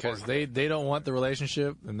relationships. Because they don't want the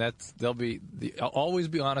relationship, and they'll always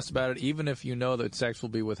be honest about it, even if you know that sex will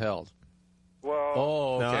be withheld. Well,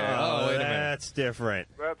 oh, okay. No, wait a minute. That's different.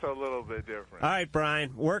 That's a little bit different. All right,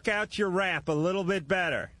 Brian, work out your rap a little bit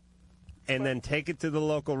better, and then take it to the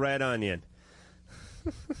local Red Onion.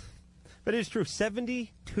 But it's true,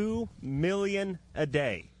 72 million a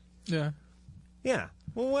day. Yeah. Yeah.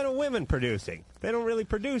 Well, what are women producing? They don't really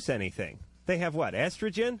produce anything. They have what,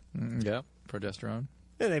 estrogen? Yeah, progesterone.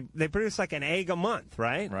 Yeah, they produce like an egg a month,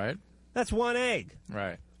 right? Right. That's one egg.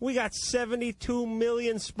 Right. We got 72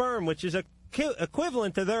 million sperm, which is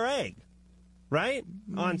equivalent to their egg, right?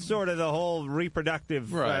 On sort of the whole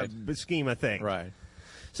reproductive scheme of things. Right.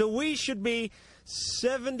 So we should be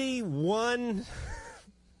 71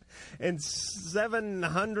 and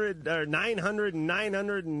 700 or 900 and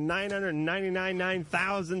 900 and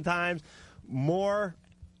 999,000 times more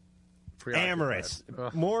amorous,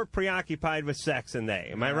 more preoccupied with sex than they.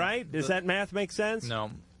 Am I right? Does that math make sense?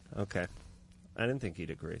 No. Okay. I didn't think you'd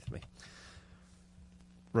agree with me.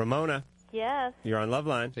 Ramona, Yes. you're on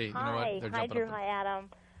Loveline. Hi. Hi, Drew. Hi, Adam.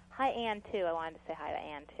 Hi, Ann, too. I wanted to say hi to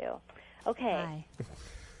Ann, too. Okay. Hi.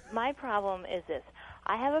 My problem is this.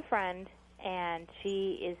 I have a friend, and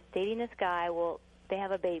she is dating this guy. Well, they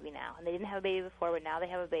have a baby now. And they didn't have a baby before, but now they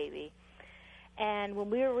have a baby. And when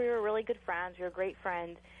we were really good friends. We were great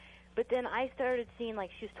friends. But then I started seeing,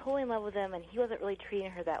 like, she was totally in love with him, and he wasn't really treating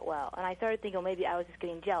her that well. And I started thinking, well, maybe I was just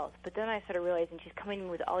getting jealous. But then I started realizing she's coming in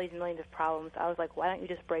with all these millions of problems. I was like, why don't you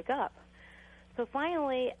just break up? So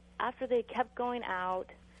finally, after they kept going out,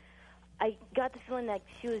 I got the feeling that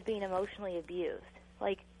she was being emotionally abused.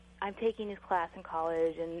 Like, I'm taking this class in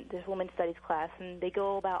college, and this women's studies class, and they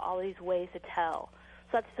go about all these ways to tell.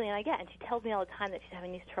 So that's the feeling I get. And she tells me all the time that she's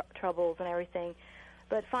having these troubles and everything.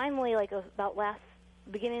 But finally, like, about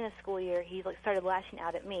beginning of the school year, he started lashing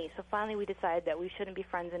out at me. So finally we decided that we shouldn't be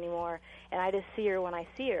friends anymore, and I just see her when I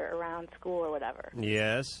see her around school or whatever.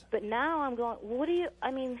 Yes. But now I'm going,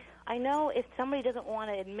 I know if somebody doesn't want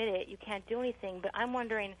to admit it, you can't do anything, but I'm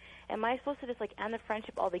wondering, am I supposed to just, end the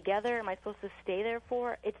friendship altogether? Am I supposed to stay there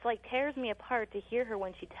for? It's tears me apart to hear her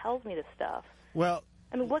when she tells me this stuff. Well,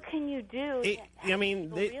 I mean, what can you do to help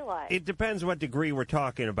people realize? It depends what degree we're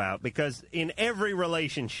talking about, because in every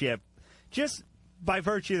relationship, just by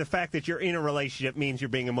virtue of the fact that you're in a relationship means you're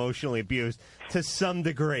being emotionally abused to some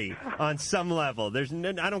degree, on some level.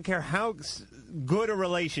 I don't care how good a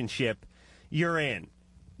relationship you're in.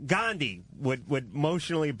 Gandhi would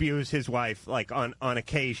emotionally abuse his wife, on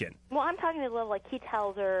occasion. Well, I'm talking to the level, he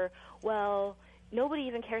tells her, well, nobody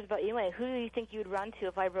even cares about you anyway. Who do you think you would run to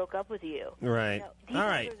if I broke up with you? Right. He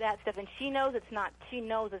tells her that stuff, and she knows it's not. She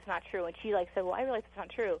knows it's not true, and she said, "Well, I realize it's not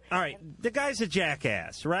true." All right. The guy's a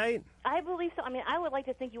jackass, right? I believe so. I mean, I would like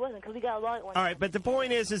to think he wasn't, because we got along at one time. All right, but the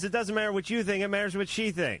point is it doesn't matter what you think; it matters what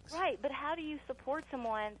she thinks. Right, but how do you support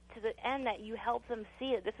someone to the end that you help them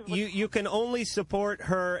see it? This is what You can only support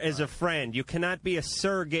her as a friend. You cannot be a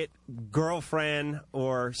surrogate girlfriend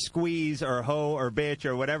or squeeze or hoe or bitch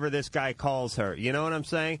or whatever this guy calls her. You know what I'm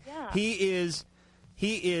saying? Yeah. This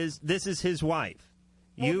is his wife.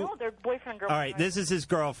 No, they're boyfriend, girlfriend. All right, this is his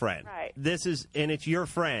girlfriend. Right. And it's your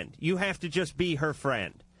friend. You have to just be her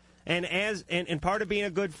friend. And part of being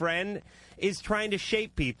a good friend is trying to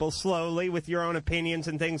shape people slowly with your own opinions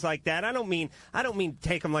and things like that. I don't mean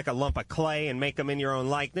take them like a lump of clay and make them in your own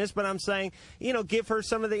likeness, but I'm saying, give her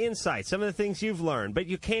some of the insights, some of the things you've learned. But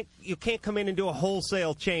you can't come in and do a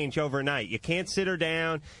wholesale change overnight. You can't sit her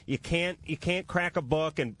down. You can't crack a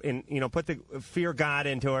book and put the fear God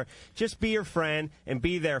into her. Just be your friend and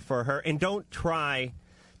be there for her, and don't try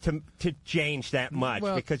to change that much,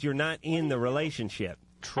 because you're not in the relationship.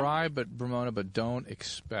 Try, but Ramona, but don't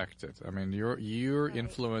expect it. I mean, your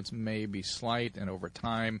influence may be slight, and over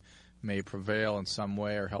time may prevail in some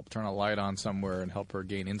way, or help turn a light on somewhere and help her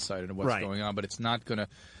gain insight into what's going on. But it's not going to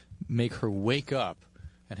make her wake up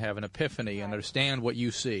and have an epiphany and understand what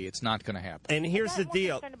you see. It's not going to happen. And here's the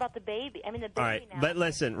deal. I'm concerned about the baby. I mean, the baby All right, now. but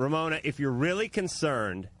listen, Ramona, if you're really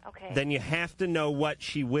concerned, then you have to know what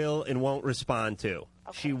she will and won't respond to.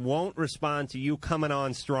 She won't respond to you coming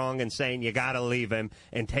on strong and saying you got to leave him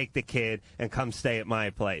and take the kid and come stay at my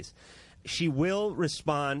place. She will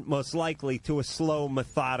respond most likely to a slow,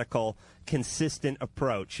 methodical, consistent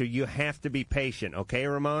approach. So you have to be patient, okay,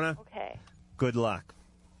 Ramona? Okay. Good luck.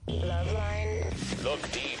 Loveline.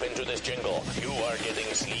 Look deep into this jingle. You are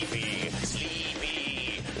getting sleepy.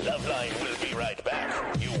 Sleepy. Loveline will be right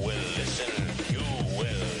back. You will listen. You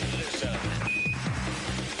will listen.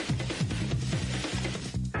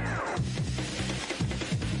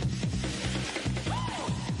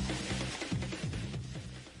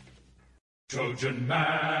 Trojan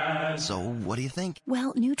Man. So, what do you think?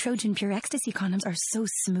 Well, new Trojan Pure Ecstasy condoms are so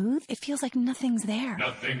smooth, it feels like nothing's there.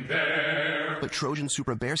 Nothing there. But Trojan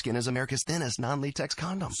Supra Bearskin is America's thinnest non-latex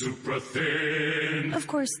condom. Supra thin. Of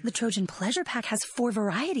course, the Trojan Pleasure Pack has 4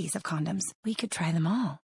 varieties of condoms. We could try them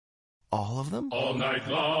all. All of them? All night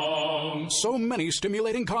long. So many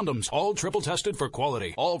stimulating condoms, all triple tested for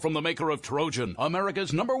quality. All from the maker of Trojan,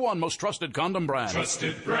 America's #1 most trusted condom brand.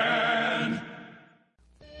 Trusted brand.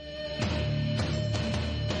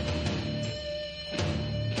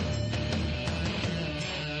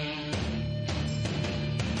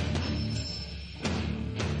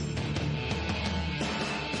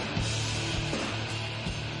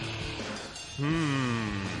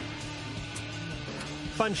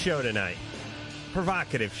 Fun show tonight.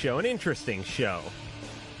 Provocative show, an interesting show.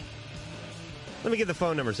 Let me get the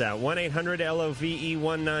phone numbers out.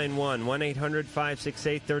 1-800-LOVE-191.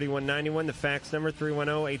 1-800-568-3191. The fax number,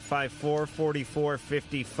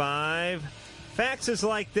 310-854-4455. Faxes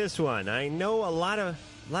like this one. I know a lot of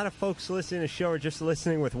folks listening to the show are just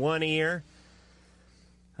listening with one ear.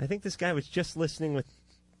 I think this guy was just listening with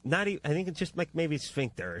not even, I think it's just like maybe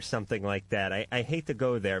sphincter or something like that. I hate to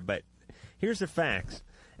go there, but here's the fax.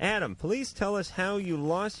 Adam, please tell us how you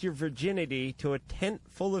lost your virginity to a tent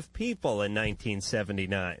full of people in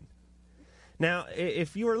 1979. Now,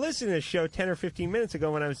 if you were listening to the show 10 or 15 minutes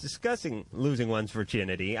ago when I was discussing losing one's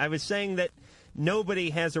virginity, I was saying that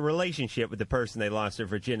nobody has a relationship with the person they lost their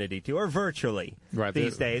virginity to, or virtually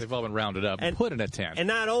these days. They've all been rounded up and put in a tent. And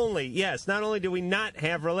not only do we not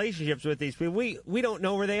have relationships with these people, we don't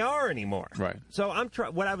know where they are anymore. Right. So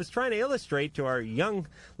what I was trying to illustrate to our young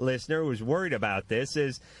listener who's worried about this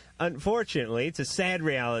is, unfortunately, it's a sad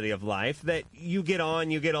reality of life that you get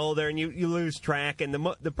older, and you lose track. And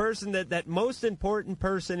the person that most important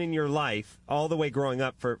person in your life, all the way growing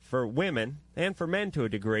up for women and for men to a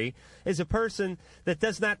degree, is a person that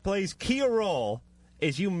does not play as key a role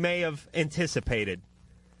as you may have anticipated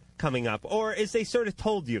coming up, or as they sort of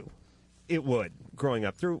told you it would growing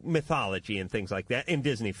up through mythology and things like that in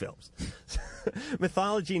Disney films.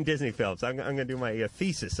 Mythology and Disney films. I'm going to do my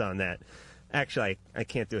thesis on that. Actually, I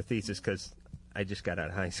can't do a thesis because I just got out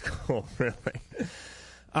of high school, really.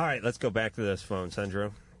 All right, let's go back to those phones, huh,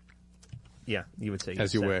 Drew? Yeah, you would say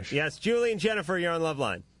as you wish. Yes, Julie and Jennifer, you're on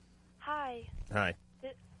Loveline. Hi. Hi.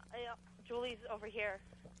 Julie's over here.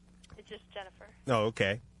 It's just Jennifer. Oh,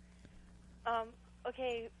 okay.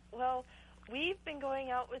 Okay, well, we've been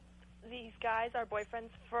going out with these guys, our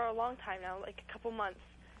boyfriends, for a long time now, like a couple months.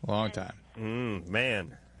 Long time.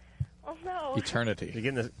 Man. Oh, no. Eternity. You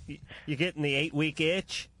getting the 8-week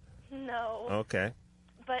itch? No. Okay.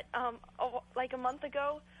 But, like a month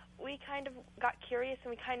ago, we kind of got curious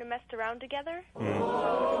and we kind of messed around together.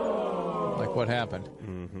 Like what happened?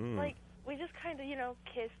 Mm-hmm. Like, we just kind of,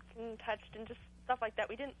 kissed and touched and just stuff like that.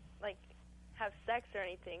 We didn't, have sex or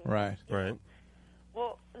anything. Right. Right.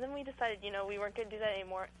 Well, then we decided, we weren't going to do that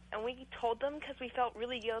anymore. And we told them because we felt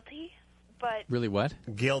really guilty, but... Really what?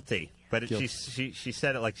 Guilty. But she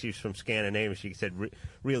said it like she was from Scandinavia. She said,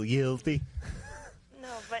 real guilty. No,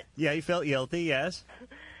 but... Yeah, you felt guilty, yes.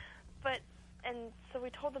 And so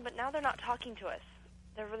we told them, but now they're not talking to us.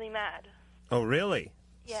 They're really mad. Oh, really?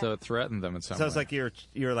 Yeah. So it threatened them in some way. So it's like you're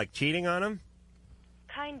like cheating on them?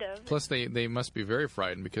 Kind of. Plus, they must be very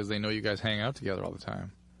frightened because they know you guys hang out together all the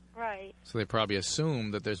time. Right. So they probably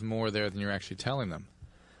assume that there's more there than you're actually telling them.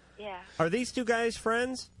 Yeah. Are these two guys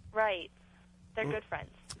friends? Right. They're good friends.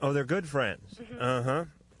 Oh, they're good friends. Mm-hmm. Uh-huh.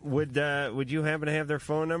 Would you happen to have their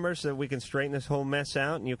phone number so that we can straighten this whole mess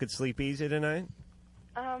out and you could sleep easy tonight?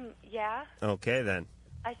 Yeah. Okay, then.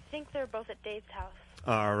 I think they're both at Dave's house.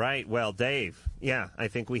 All right. Well, Dave. Yeah, I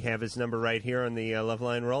think we have his number right here on the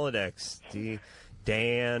Loveline Rolodex.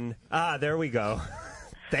 Dan. There we go.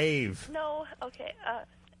 Dave. No. Okay.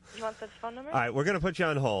 You want the phone number? All right, we're going to put you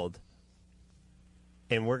on hold.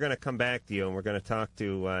 And we're going to come back to you, and we're going to talk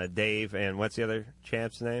to Dave, and what's the other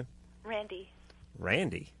chap's name? Randy.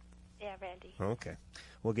 Randy? Yeah, Randy. Okay.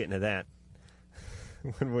 We'll get into that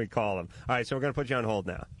when we call him. All right, so we're going to put you on hold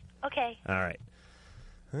now. Okay. All right.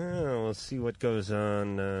 We'll see what goes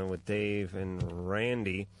on with Dave and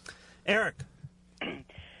Randy. Eric.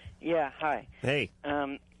 Yeah, hi. Hey.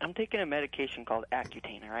 I'm taking a medication called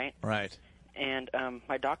Accutane, all right? Right. And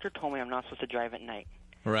my doctor told me I'm not supposed to drive at night.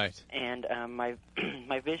 Right. And my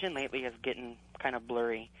vision lately is getting kind of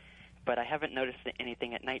blurry, but I haven't noticed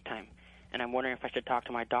anything at nighttime. And I'm wondering if I should talk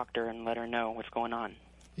to my doctor and let her know what's going on.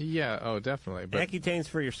 Yeah, definitely. But Accutane's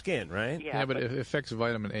for your skin, right? Yeah, but it affects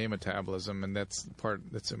vitamin A metabolism, and that's the part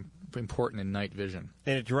that's important in night vision.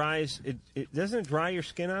 And it dries. It doesn't dry your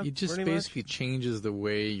skin up. It just basically changes the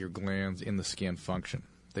way your glands in the skin function.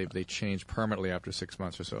 They change permanently after 6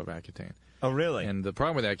 months or so of Accutane. Oh, really? And the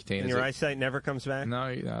problem with Accutane is your eyesight never comes back? No,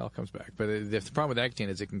 it all comes back. But the problem with Accutane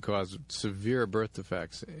is it can cause severe birth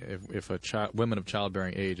defects if women of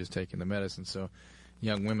childbearing age is taking the medicine. So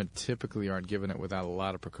young women typically aren't given it without a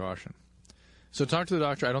lot of precaution. So talk to the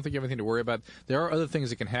doctor. I don't think you have anything to worry about. There are other things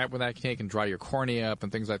that can happen with Accutane. It can dry your cornea up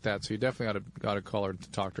and things like that. So you definitely ought to call her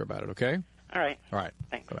to talk to her about it, okay? All right. All right.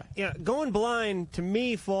 Thanks. Bye-bye. Yeah, going blind, to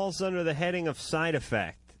me, falls under the heading of side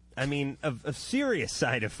effect. I mean, of serious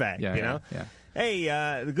side effect, you know? Yeah.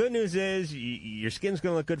 Hey, the good news is your skin's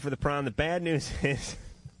going to look good for the prom. The bad news is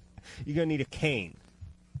you're going to need a cane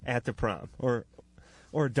at the prom or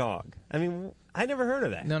a dog. I mean, I never heard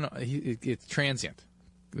of that. No, it's transient.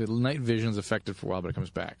 The night vision's affected for a while, but it comes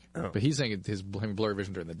back. Oh. But he's saying his blurry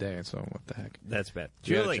vision during the day, so what the heck? That's bad.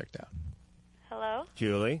 You gotta Julie. checked out.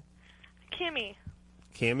 Julie. Kimmy.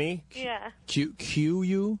 Kimmy? Yeah. Q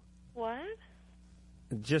you? What?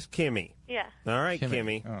 Just Kimmy. Yeah. All right,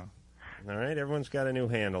 Kimmy. Kimmy. All right, everyone's got a new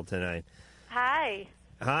handle tonight. Hi.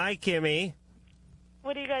 Hi, Kimmy.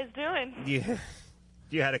 What are you guys doing?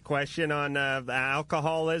 You had a question on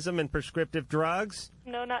alcoholism and prescriptive drugs?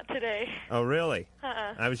 No, not today. Oh, really?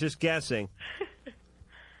 Uh-uh. I was just guessing.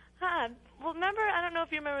 Well, remember, I don't know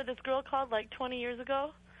if you remember this girl called like 20 years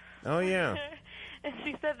ago. Oh, yeah. And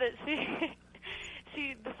she said that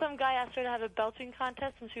some guy asked her to have a belching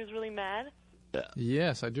contest and she was really mad.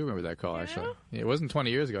 Yes, I do remember that call, actually. Yeah, it wasn't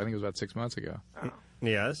 20 years ago. I think it was about 6 months ago.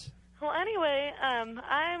 Yes? Well, anyway,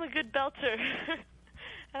 I am a good belcher.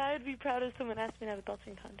 And I would be proud if someone asked me to have a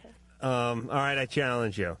belching contest. All right, I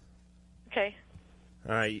challenge you. Okay.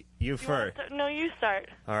 All right, you first. No, you start.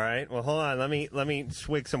 All right. Well, hold on. Let me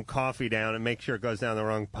swig some coffee down and make sure it goes down the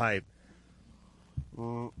wrong pipe.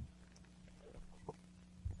 All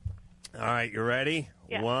right, you ready?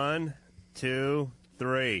 Yeah. 1, 2,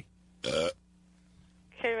 3.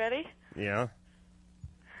 Okay, ready? Yeah.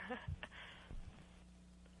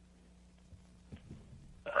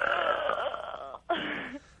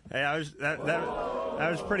 Hey, that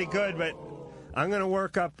was pretty good, but I'm gonna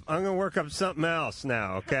work up something else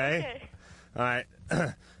now. Okay. All right.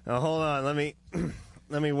 Now hold on. Let me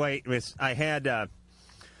wait. I had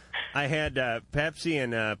Pepsi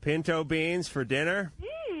and pinto beans for dinner.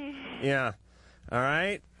 Yeah. All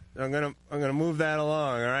right. I'm gonna move that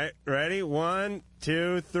along. All right. Ready? 1,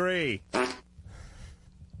 2, 3.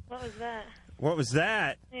 What was that? What was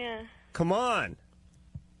that? Yeah. Come on.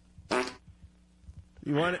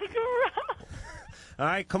 You want it? All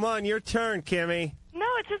right, come on, your turn, Kimmy. No,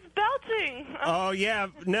 it's just belching. Oh yeah,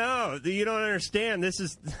 no, you don't understand. This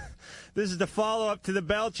is the follow-up to the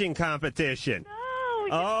belching competition. No.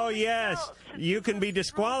 Oh yes, you can be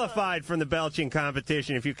disqualified from the belching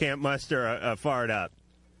competition if you can't muster a fart up.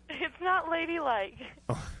 It's not ladylike.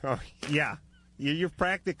 Oh yeah, you're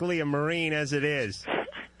practically a Marine as it is.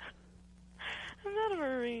 I'm not a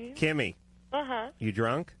Marine. Kimmy. Uh-huh. You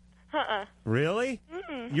drunk? Uh-uh. Really?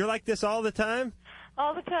 Mm-mm. You're like this all the time?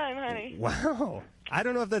 All the time, honey. Wow. I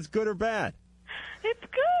don't know if that's good or bad. It's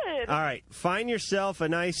good. All right. Find yourself a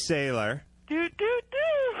nice sailor. Do.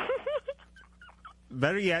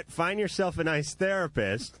 Better yet, find yourself a nice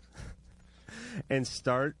therapist and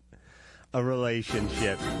start a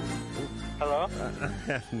relationship. Hello? I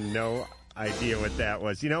have no idea what that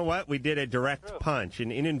was. You know what? We did a direct punch,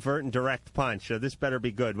 an inadvertent direct punch, so this better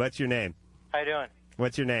be good. What's your name? How you doing?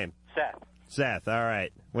 What's your name? Seth. Seth, all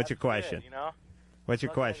right. What's your question? Good, you know? What's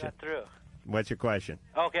your Luckily I question? got through. What's your question?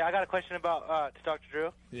 Okay, I got a question about to Dr.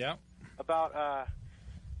 Drew. Yeah. About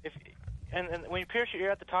if and when you pierce your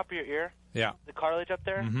ear at the top of your ear, Yeah. the cartilage up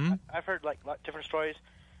there. Mhm. I've heard like different stories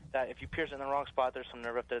that if you pierce it in the wrong spot, there's some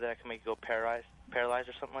nerve up there that can make you go paralyzed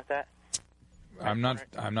or something like that. I'm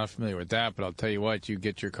not familiar with that, but I'll tell you what, you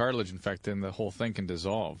get your cartilage infected and the whole thing can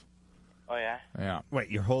dissolve. Oh yeah. Yeah. Wait,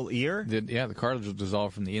 your whole ear? The cartilage will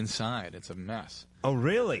dissolve from the inside. It's a mess. Oh,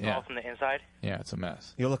 really? Yeah. All from the inside. Yeah, it's a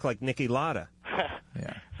mess. You look like Nicky Lauda.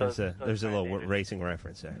 Yeah. There's a little racing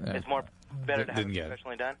reference there. It's more better to have Didn't it get it.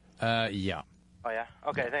 professionally done. Yeah. Oh yeah.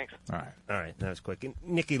 Okay, thanks. All right. All right, that was quick. And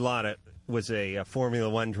Nicky Lauda was a Formula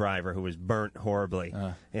One driver who was burnt horribly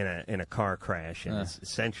in a car crash, and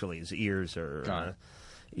essentially his ears are gone.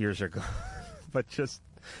 But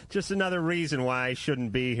just another reason why I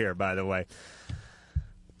shouldn't be here. By the way,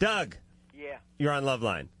 Doug. Yeah. You're on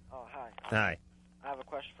Loveline. Oh, hi. Hi. I have a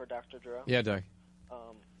question for Dr. Drew. Yeah, Doug.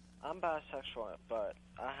 I'm bisexual, but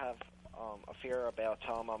I have a fear about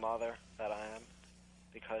telling my mother that I am,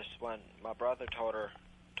 because when my brother told her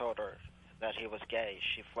that he was gay,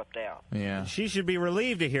 she flipped out. Yeah. She should be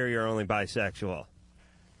relieved to hear you're only bisexual.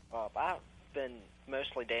 I've been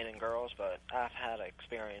mostly dating girls, but I've had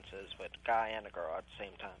experiences with a guy and a girl at the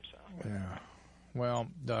same time. So. Yeah. Well,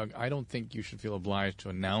 Doug, I don't think you should feel obliged to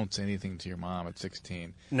announce anything to your mom at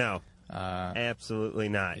 16. No. Absolutely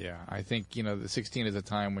not. Yeah, I think, the 16 is a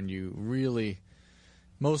time when you really,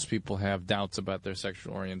 most people have doubts about their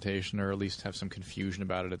sexual orientation, or at least have some confusion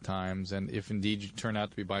about it at times. And if indeed you turn out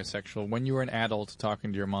to be bisexual, when you're an adult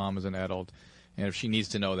talking to your mom as an adult, and if she needs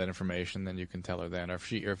to know that information, then you can tell her then. Or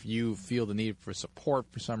if you feel the need for support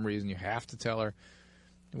for some reason, you have to tell her.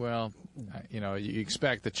 Well, you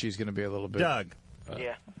expect that she's going to be a little bit. Doug.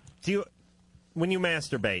 Yeah. When you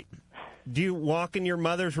masturbate, do you walk in your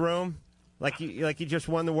mother's room like you just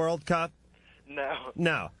won the World Cup?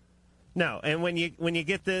 No. No. And when you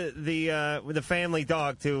get the family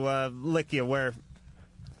dog to lick you where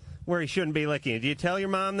he shouldn't be licking you, do you tell your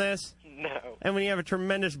mom this? No. And when you have a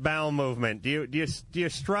tremendous bowel movement, do you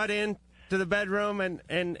strut in to the bedroom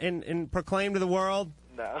and proclaim to the world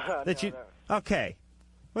that you... Okay.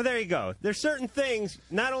 Well, there you go. There's certain things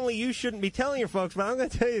not only you shouldn't be telling your folks, but I'm going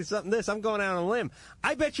to tell you something. I'm going out on a limb.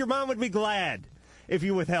 I bet your mom would be glad if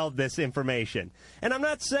you withheld this information. And I'm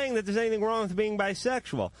not saying that there's anything wrong with being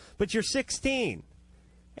bisexual, but you're 16.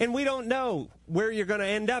 And we don't know where you're going to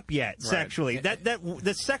end up yet sexually. That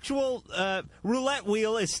the sexual roulette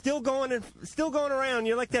wheel is still going around.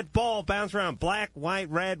 You're like that ball bouncing around, black, white,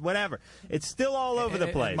 red, whatever. It's still all over the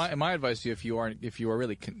place. My advice to you, if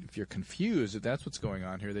you're confused, if that's what's going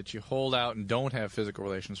on here, that you hold out and don't have physical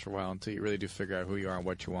relations for a while until you really do figure out who you are and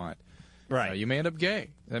what you want. Right. You may end up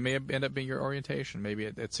gay. That may end up being your orientation. Maybe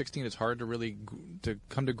at 16, it's hard to really to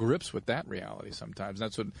come to grips with that reality. Sometimes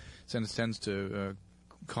that's what tends to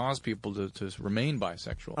cause people to remain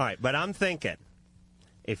bisexual. All right, but I'm thinking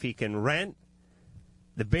if he can rent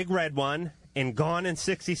the big red one and Gone in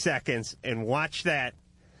 60 Seconds and watch that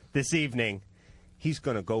this evening, he's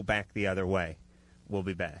going to go back the other way. We'll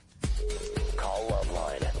be back. Call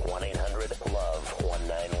Loveline,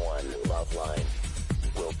 1-800-LOVE-191. Loveline.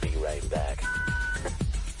 We'll be right back.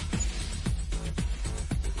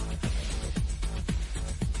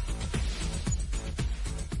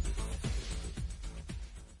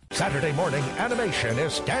 Saturday morning animation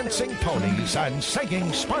is Dancing Ponies and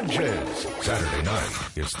Singing Sponges. Saturday night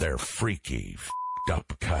is their freaky,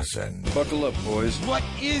 f***ed-up cousin. Buckle up, boys. What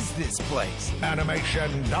is this place?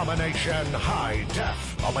 Animation Domination High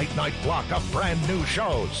Def. A late-night block of brand new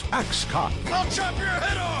shows. X-Cop. I'll chop your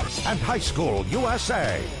head off! And High School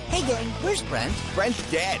USA. Hey, gang, where's Brent?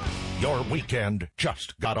 Brent's dead. Your weekend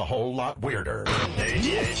just got a whole lot weirder.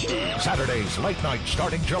 Saturdays late night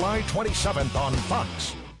starting July 27th on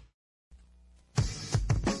Fox.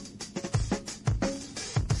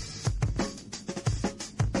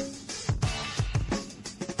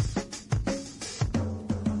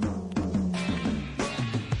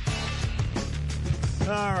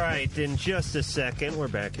 All right, in just a second, we're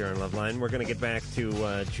back here on Loveline. We're going to get back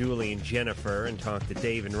to Julie and Jennifer and talk to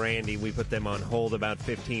Dave and Randy. We put them on hold about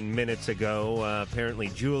 15 minutes ago. Apparently,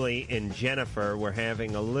 Julie and Jennifer were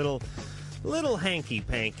having a little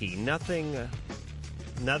hanky-panky. Nothing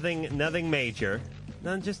major.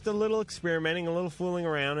 Just a little experimenting, a little fooling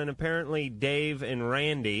around. And apparently, Dave and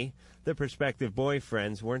Randy, the prospective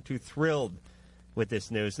boyfriends, weren't too thrilled with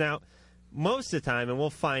this news. Now, most of the time, and we'll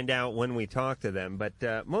find out when we talk to them, but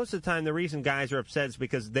most of the time the reason guys are upset is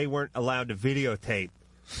because they weren't allowed to videotape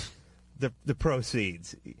the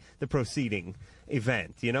proceeding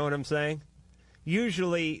event. You know what I'm saying?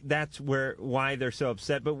 Usually that's why they're so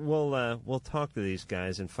upset, but we'll talk to these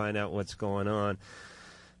guys and find out what's going on.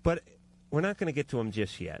 But we're not going to get to them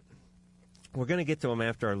just yet. We're going to get to them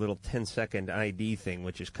after our little 10-second ID thing,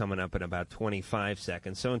 which is coming up in about 25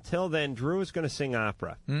 seconds. So until then, Drew is going to sing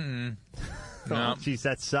opera. Mm-mm. No. Oh, jeez,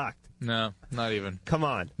 that sucked. No, not even. Come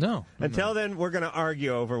on. No. Until then, we're going to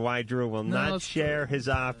argue over why Drew will not share his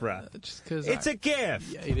opera. Just 'cause it's a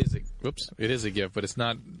gift. Yeah, it is a gift, but it's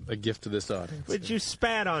not a gift to this audience. But you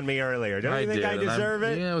spat on me earlier. Don't you think I deserve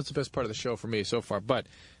it? Yeah, it's the best part of the show for me so far. But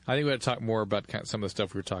I think we ought to talk more about some of the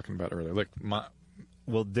stuff we were talking about earlier. Look,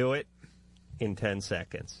 we'll do it in 10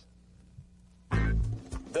 seconds.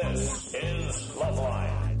 This is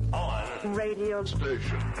Loveline on Radio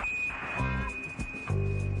Station.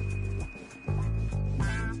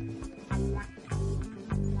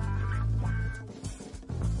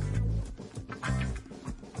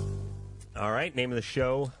 All right, name of the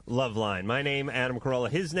show, Loveline. My name, Adam Carolla.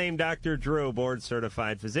 His name, Dr. Drew,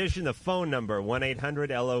 board-certified physician. The phone number,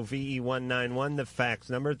 1-800-LOVE-191. The fax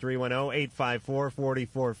number,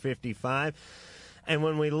 310-854-4455. And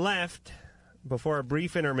when we left, before a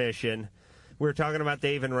brief intermission, we were talking about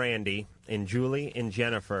Dave and Randy and Julie and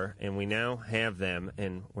Jennifer, and we now have them,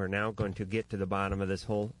 and we're now going to get to the bottom of this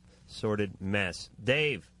whole sordid mess.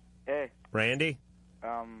 Dave. Hey. Randy?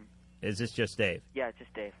 Is this just Dave? Yeah, it's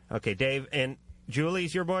just Dave. Okay, Dave. And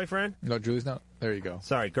Julie's your boyfriend? No, Julie's not. There you go.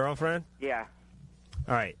 Sorry, girlfriend? Yeah.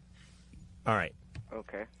 All right. Okay.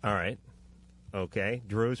 All right. Okay.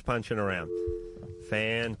 Drew's punching around.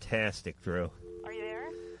 Fantastic, Drew. Are you there?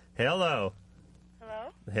 Hello. Hello?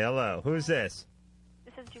 Hello. Who's this?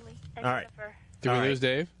 This is Julie. And All right. Jennifer. Did we lose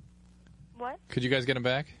Dave? What? Could you guys get him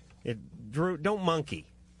back? Drew, don't monkey.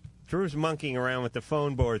 Drew's monkeying around with the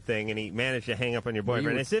phone board thing, and he managed to hang up on your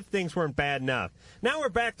boyfriend as if things weren't bad enough. Now we're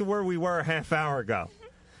back to where we were a half hour ago.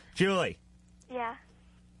 Julie. Yeah.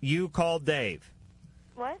 You called Dave.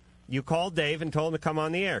 What? You called Dave and told him to come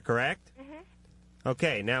on the air, correct? Mm-hmm.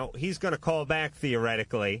 Okay, now he's going to call back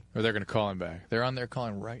theoretically. Or they're going to call him back. They're on there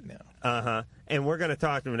calling right now. Uh-huh. And we're going to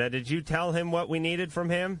talk to him. Now, did you tell him what we needed from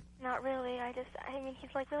him? Not really. I mean, he's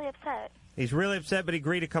like really upset. He's really upset, but he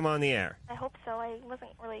agreed to come on the air. I hope so. I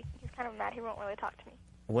wasn't really. He's kind of mad. He won't really talk to me.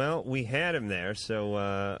 Well, we had him there,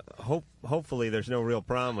 so hopefully there's no real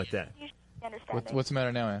problem with that. You should be understanding. What's the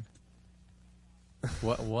matter now, Ann?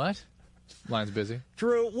 What? Line's busy.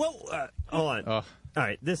 Drew, hold on. Oh. All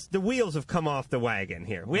right, the wheels have come off the wagon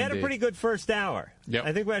here. We had a Indeed. pretty good first hour. Yep.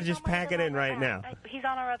 I think we ought to just pack it in right now. He's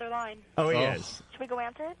on our other line. Oh, he is. Should we go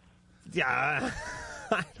answer it? Yeah,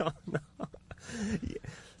 I don't know.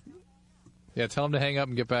 Yeah, tell him to hang up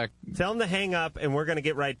and get back. Tell him to hang up, and we're going to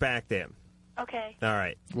get right back to him. Okay. All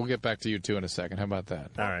right. We'll get back to you, too, in a second. How about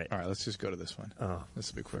that? All right. All right, let's just go to this one. Oh,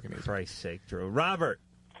 this will be quick and easy. For Christ's sake, Drew. Robert.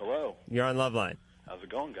 Hello. You're on Loveline. How's it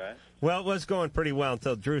going, guys? Well, it was going pretty well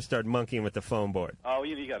until Drew started monkeying with the phone board. Oh,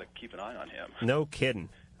 you got to keep an eye on him. No kidding.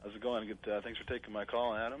 How's it going? Good. Thanks for taking my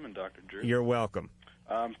call, Adam and Dr. Drew. You're welcome.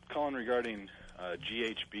 Calling regarding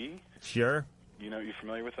GHB. Sure. You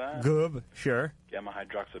familiar with that? Goob, sure. Gamma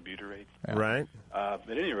hydroxybutyrate. Right. At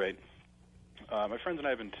any rate, my friends and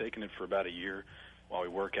I have been taking it for about a year while we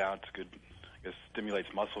work out. It's good. I guess stimulates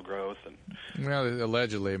muscle growth and. Well,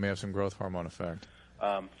 allegedly, it may have some growth hormone effect.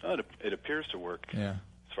 It appears to work. Yeah.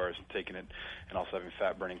 As far as taking it and also having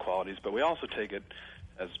fat-burning qualities, but we also take it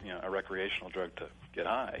as a recreational drug to get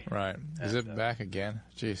high. Right. Is it back again?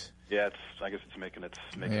 Jeez. Yeah, I guess it's making it.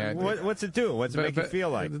 Yeah, what's it do? What's it make you feel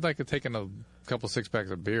like? It's like taking a couple six-packs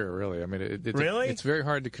of beer, really. I mean, really? It's very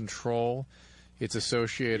hard to control. It's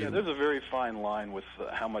associated. Yeah, there's a very fine line with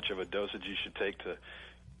how much of a dosage you should take to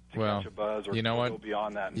catch a buzz, or you know go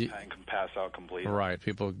beyond that and can pass out completely. Right.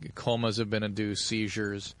 Comas have been induced,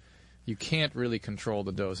 seizures. You can't really control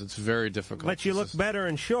the dose. It's very difficult. But you look better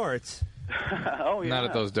in shorts. Oh, yeah. Not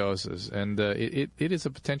at those doses. And it is a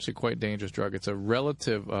potentially quite dangerous drug. It's a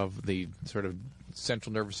relative of the sort of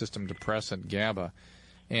central nervous system depressant, GABA.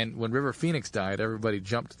 And when River Phoenix died, everybody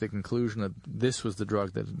jumped to the conclusion that this was the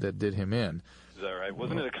drug that did him in. Is that right?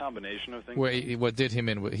 Wasn't it a combination of things? Well, what did him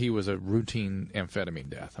in, he was a routine amphetamine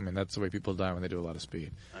death. I mean, that's the way people die when they do a lot of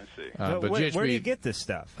speed. I see. But where GHB, do you get this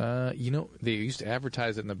stuff? They used to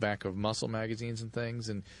advertise it in the back of muscle magazines and things,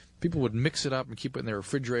 and people would mix it up and keep it in their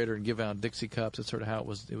refrigerator and give out Dixie cups. That's sort of how it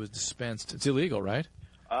was dispensed. It's illegal, right?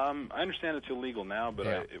 I understand it's illegal now, but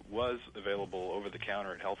it was available over the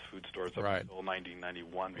counter at health food stores up until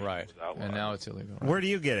 1991. Right. And now it's illegal. Right? Where do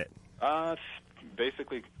you get it?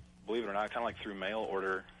 Basically, believe it or not, kind of like through mail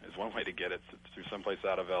order is one way to get it. It's through someplace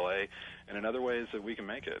out of L.A. And another way is that we can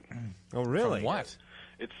make it. Oh, really? From what?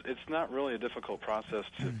 It's not really a difficult process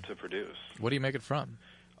to produce. What do you make it from?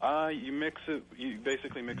 You mix it. You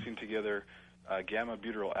basically mixing together gamma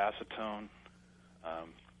butyryl acetone.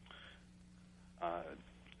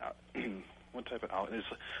 What type of alcohol? It's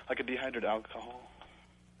like a dehydrated alcohol.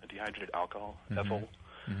 Ethyl.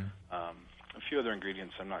 A few other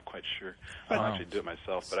ingredients. I'm not quite sure. I don't actually do it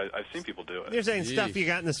myself, but I've seen people do it. You're saying stuff you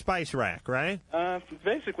got in the spice rack, right?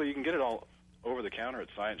 Basically, you can get it all over the counter at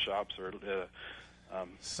science shops or.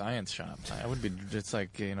 Science shops. I would be. It's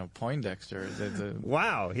like Poindexter.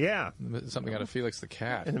 Wow. Yeah. Something out of Felix the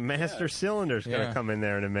Cat. And the master cylinder's going to come in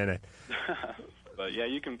there in a minute. But yeah,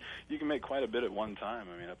 you can make quite a bit at one time.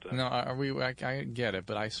 I mean, up to. No, I get it,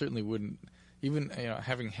 but I certainly wouldn't. Even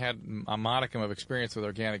having had a modicum of experience with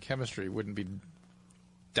organic chemistry, wouldn't be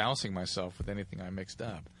dousing myself with anything I mixed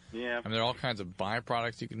up. Yeah. I mean, there are all kinds of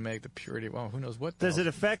byproducts you can make. The purity. Well, who knows what? Does it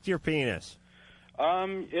affect your penis?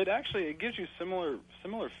 It gives you similar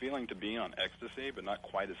feeling to being on ecstasy, but not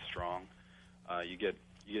quite as strong. You get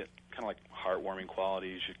kind of like heartwarming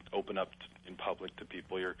qualities. You open up in public to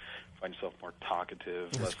people. You find yourself more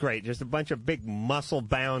talkative. That's great. Just a bunch of big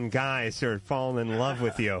muscle-bound guys who are falling in love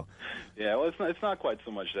with you. Yeah, well, it's not quite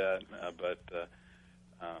so much that, but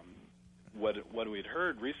what we'd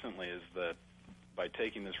heard recently is that by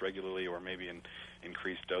taking this regularly, or maybe in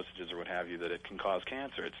increased dosages or what have you, that it can cause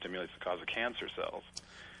cancer. It stimulates the cause of cancer cells.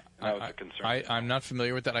 And that was a concern. I'm not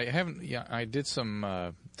familiar with that. I haven't. Yeah, I did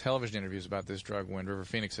some television interviews about this drug when River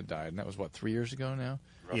Phoenix had died, and that was 3 years ago now.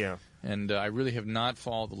 Right. Yeah. And I really have not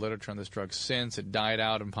followed the literature on this drug since. It died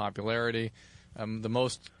out in popularity. The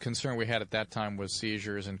most concern we had at that time was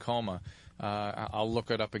seizures and coma. I'll look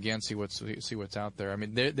it up again, see what's out there. I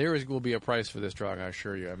mean, there will be a price for this drug, I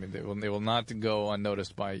assure you. I mean, they will not go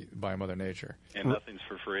unnoticed by Mother Nature. And nothing's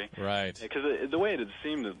for free. Right. Because the way it had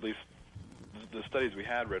seemed, at least the studies we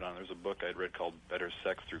had read on, there's a book I'd read called Better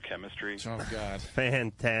Sex Through Chemistry. Oh, God.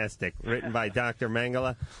 Fantastic. Written by Dr.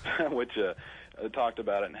 Mengele. Which talked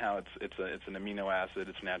about it and how it's an amino acid.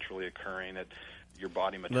 It's naturally occurring. It your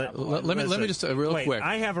body metabolizes. Let me just real wait, quick.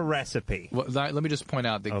 I have a recipe. Well, let me just point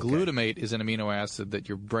out that Okay. glutamate is an amino acid that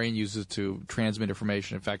your brain uses to transmit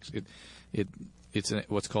information. In fact, it's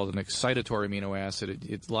what's called an excitatory amino acid.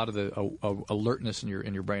 It's a lot of the alertness in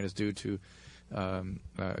your brain is due to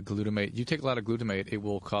glutamate. You take a lot of glutamate, it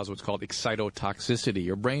will cause what's called excitotoxicity.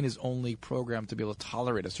 Your brain is only programmed to be able to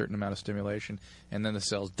tolerate a certain amount of stimulation, and then the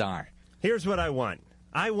cells die. Here's what I want.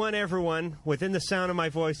 I want everyone within the sound of my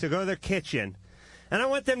voice to go to their kitchen, and I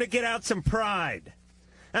want them to get out some pride.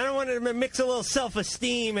 And I want them to mix a little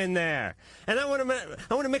self-esteem in there. And I want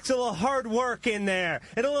to mix a little hard work in there,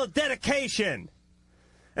 and a little dedication,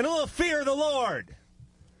 and a little fear of the Lord.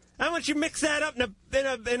 I want you to mix that up in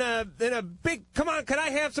a big. Come on, could I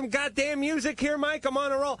have some goddamn music here, Mike? I'm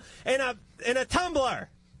on a roll. In a tumbler,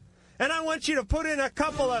 and I want you to put in a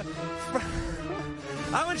couple of.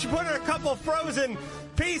 I want you to put in a couple frozen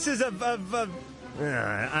pieces of.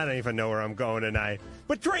 I don't even know where I'm going tonight.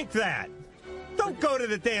 But drink that. Don't go to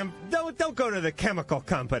the damn. Don't go to the chemical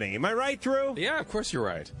company. Am I right, Drew? Yeah, of course you're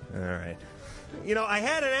right. All right. You know, I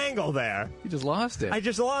had an angle there. You just lost it. I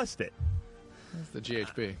just lost it. That's the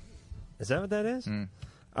GHB. Is that what that is? All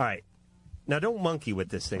right. Now, don't monkey with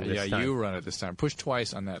this thing this time. You run it this time. Push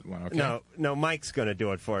twice on that one, okay? No, Mike's going to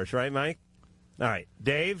do it for us, right, Mike? All right.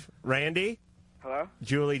 Dave, Randy? Hello?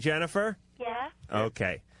 Julie, Jennifer? Yeah.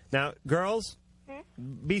 Okay. Now, girls,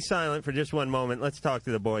 be silent for just one moment. Let's talk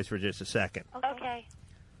to the boys for just a second. Okay.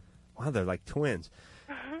 Wow, they're like twins.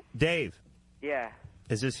 Dave, Yeah.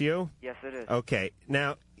 is this you? Yes, it is. Okay.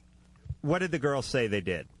 Now, what did the girls say they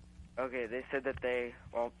did? Okay, they said that they,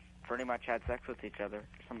 pretty much had sex with each other,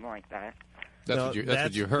 something like that. That's what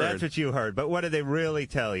you heard. That's what you heard. But what did they really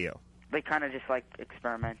tell you? They kind of just,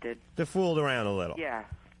 experimented. They fooled around a little. Yeah.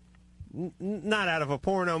 Not out of a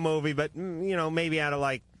porno movie, but, maybe out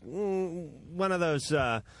of, one of those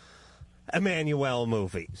Emmanuel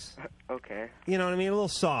movies. Okay. You know what I mean? A little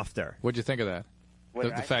softer. What'd you think of that?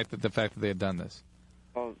 The fact that they had done this.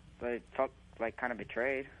 Well, they felt, kind of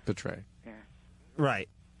betrayed. Betrayed. Yeah. Right.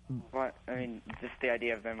 What? I mean, just the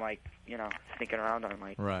idea of them, sneaking around on,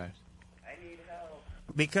 Right. I need help.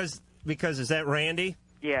 Because is that Randy?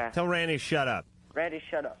 Yeah. Tell Randy to shut up. Randy,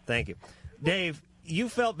 shut up. Thank you. Dave, you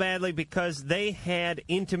felt badly because they had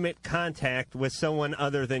intimate contact with someone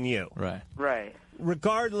other than you. Right. Right.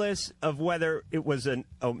 Regardless of whether it was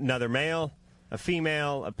another male, a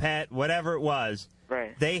female, a pet, whatever it was,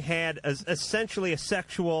 right. They had essentially a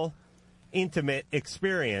sexual, intimate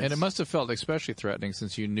experience. And it must have felt especially threatening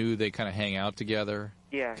since you knew they kind of hang out together.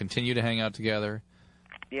 Yeah. Continue to hang out together.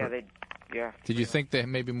 Yeah, yeah. Did you think that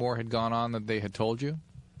maybe more had gone on than they had told you?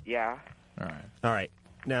 Yeah. All right. All right.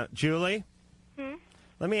 Now, Julie,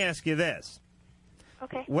 let me ask you this.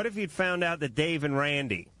 Okay. What if you'd found out that Dave and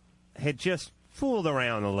Randy had just fooled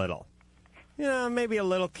around a little? Maybe a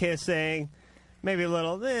little kissing, maybe a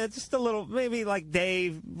little, just a little, maybe like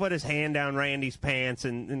Dave put his hand down Randy's pants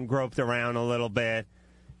and groped around a little bit.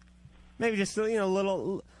 Maybe just, a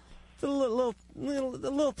little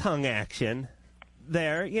tongue action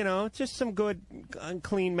there, just some good,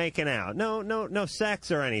 clean making out. No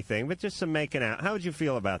sex or anything, but just some making out. How would you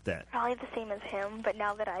feel about that? Probably the same as him, but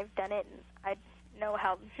now that I've done it, I know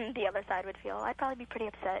how the other side would feel. I'd probably be pretty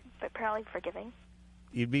upset, but probably forgiving.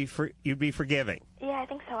 You'd be forgiving. Yeah, I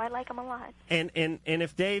think so. I like him a lot. And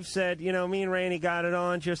if Dave said, me and Randy got it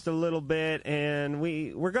on just a little bit, and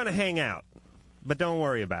we're going to hang out, but don't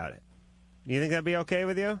worry about it. You think that'd be okay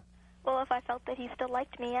with you? Well, if I felt that he still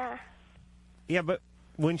liked me, yeah. Yeah, but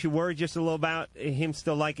wouldn't you worry just a little about him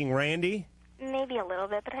still liking Randy? Maybe a little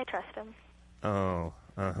bit, but I trust him. Oh,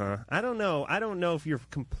 I don't know. I don't know if you're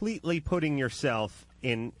completely putting yourself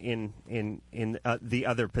in the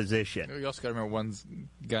other position. You also got to remember one's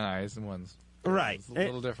guys and one's right. It's a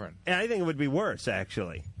little different. And I think it would be worse,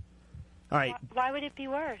 actually. All right. Why would it be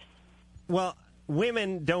worse? Well,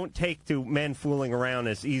 women don't take to men fooling around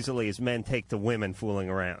as easily as men take to women fooling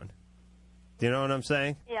around. Do you know what I'm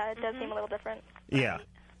saying? Yeah, it does seem a little different. Yeah.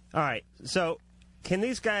 All right. So, can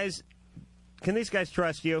these guys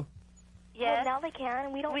trust you? Yeah. Well, now they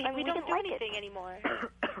can. We don't. We didn't don't do like anything anymore.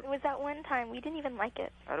 It was that one time we didn't even like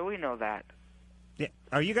it. How do we know that? Yeah.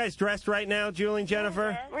 Are you guys dressed right now, Julie and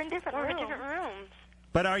Jennifer? Yes. We're in different rooms.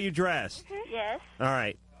 But are you dressed? Yes. All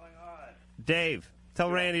right. Dave,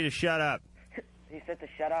 tell Randy to shut up. He said to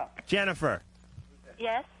shut up. Jennifer.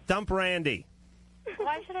 Yes. Dump Randy.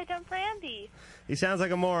 Why should I dump Randy? He sounds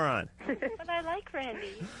like a moron. But I like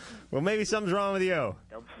Randy. Well, maybe something's wrong with you.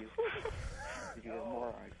 Dump you. You're a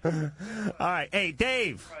moron. All right. Hey,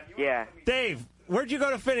 Dave. Yeah. Dave, where'd you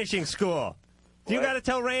go to finishing school? Do you got to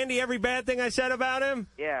tell Randy every bad thing I said about him?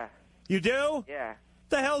 Yeah. You do? Yeah.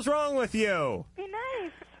 The hell's wrong with you? Be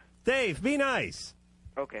nice. Dave, be nice.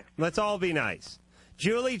 Okay. Let's all be nice.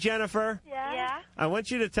 Julie, Jennifer, Yeah. I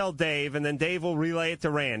want you to tell Dave, and then Dave will relay it to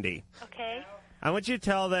Randy. Okay. I want you to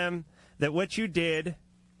tell them that what you did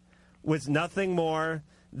was nothing more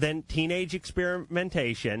than teenage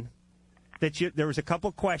experimentation, that there was a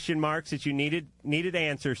couple question marks that you needed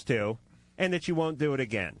answers to, and that you won't do it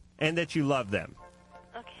again, and that you love them.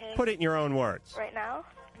 Okay. Put it in your own words. Right now?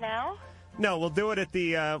 Now? No, we'll do it at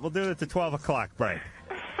the 12 o'clock break.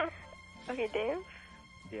 Okay, Dave?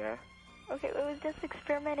 Yeah. Okay, it was just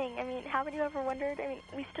experimenting. I mean, haven't you ever wondered? I mean,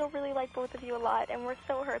 we still really like both of you a lot, and we're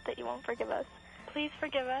so hurt that you won't forgive us. Please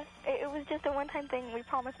forgive us. It was just a one-time thing. We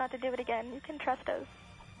promise not to do it again. You can trust us.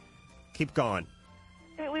 Keep going.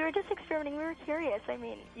 I mean, we were just experimenting. We were curious. I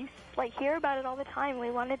mean, you hear about it all the time.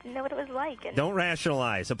 We wanted to know what it was like. And Don't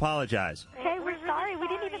rationalize. Apologize. Okay, we're sorry. We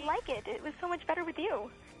didn't even like it. It was so much better with you.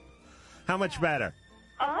 How much better?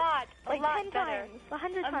 A lot. Like a lot 10 better. times.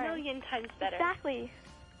 100 times. A million times better. Exactly.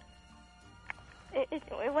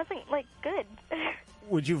 It wasn't, good.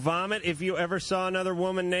 Would you vomit if you ever saw another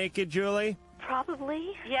woman naked, Julie?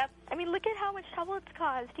 Probably. Yep. I mean, look at how much trouble it's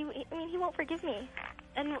caused. He won't forgive me.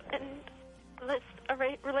 And this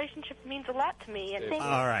relationship means a lot to me. And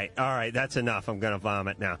All right, that's enough. I'm going to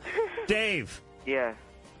vomit now. Dave. Yeah.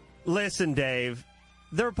 Listen, Dave,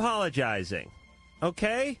 they're apologizing,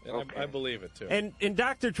 okay? And I believe it, too. And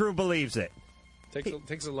Dr. Drew believes it.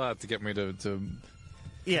 Takes a lot to get me to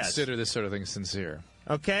Yes. consider this sort of thing sincere.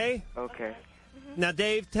 Okay? Okay. Now,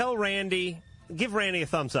 Dave, tell Randy, give Randy a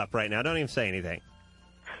thumbs up right now. Don't even say anything.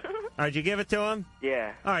 All right, you give it to him?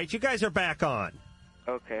 Yeah. All right, you guys are back on.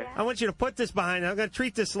 Okay. I want you to put this behind. I'm going to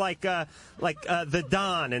treat this like the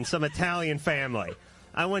Don in some Italian family.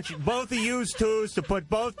 I want you, both of yous twos to put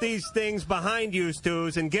both these things behind yous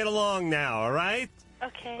twos and get along now, all right?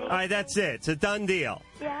 Okay. All right, that's it. It's a done deal.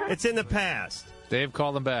 Yeah. It's in the past. Dave,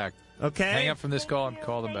 call them back. Okay? Hang up from this call and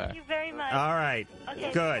call them back. Thank you very much. All right.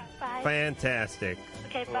 Okay. Good. Bye. Fantastic.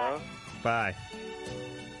 Okay, bye. Bye.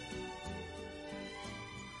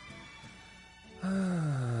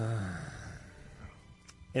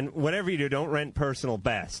 And whatever you do, don't rent personal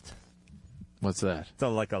best. What's that? It's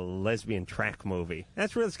like a lesbian track movie.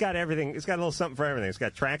 That's where it's got everything. It's got a little something for everything. It's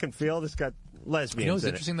got track and field. It's got lesbians. You know what's in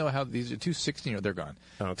interesting, though, how these are two 16-year-olds, they're gone.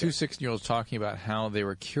 Okay. Two 16-year-olds talking about how they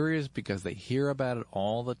were curious because they hear about it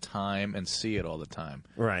all the time and see it all the time.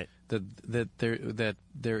 Right. That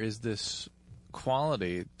there is this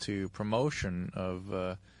quality to promotion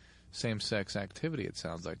of same-sex activity, it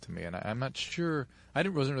sounds like to me. And I'm not sure. I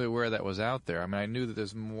wasn't really aware that was out there. I mean, I knew that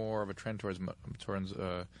there's more of a trend towards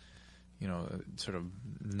sort of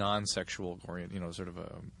non-sexual orient, sort of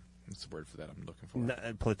a, what's the word for that I'm looking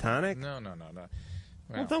for? Platonic? No.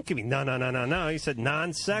 Well, don't give me no. You said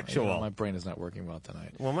non-sexual. My brain is not working well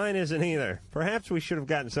tonight. Well, mine isn't either. Perhaps we should have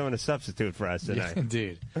gotten someone to substitute for us tonight. Yeah,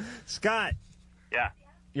 indeed. Scott. Yeah.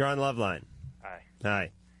 You're on Loveline. Hi.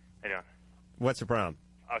 Hi. How you doing? What's the problem?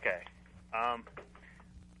 Okay.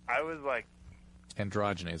 I was like...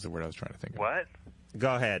 Androgyny is the word I was trying to think of. What?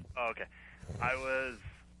 Go ahead. Oh, okay. I was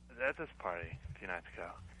at this party a few nights ago,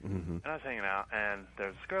 Mm-hmm. and I was hanging out, and there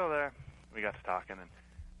was this girl there. We got to talking, and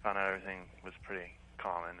found out everything was pretty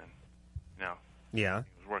common, and, Yeah. it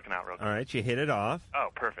was working out real good. All right, you hit it off. Oh,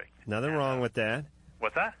 perfect. Nothing wrong with that.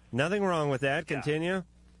 What's that? Nothing wrong with that. Continue.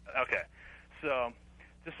 Okay. So,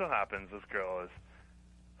 just so happens this girl is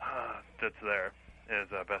that's there is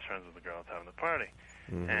best friends with the girl that's having the party.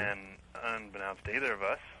 Mhm. And unbeknownst to either of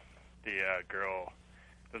us, the girl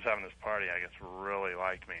that was having this party, I guess, really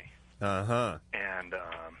liked me. Uh-huh. And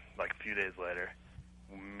like a few days later,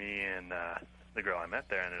 me and the girl I met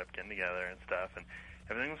there ended up getting together and stuff, and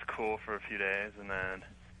everything was cool for a few days. And then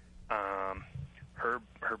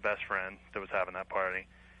her best friend that was having that party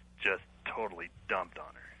just totally dumped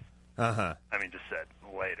on her. Uh-huh. I mean, just said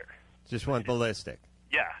later. Just went ballistic.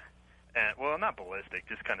 Yeah. And, well, not ballistic,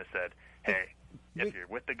 just kind of said, hey, if you're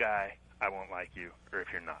with the guy, I won't like you, or if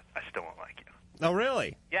you're not, I still won't like you. Oh,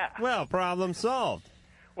 really? Yeah. Well, problem solved.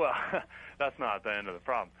 Well, that's not the end of the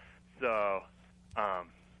problem. So,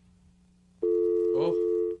 Oh,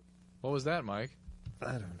 what was that, Mike?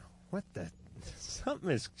 I don't know. What the... Something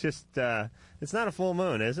is just... it's not a full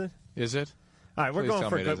moon, is it? Is it? All right, we're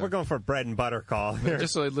going for a bread and butter call here.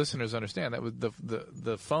 Just so the listeners understand, that was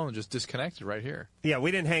the phone just disconnected right here. Yeah, we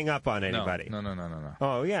didn't hang up on anybody. No.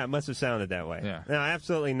 Oh, yeah, it must have sounded that way. Yeah. No,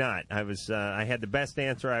 absolutely not. I had the best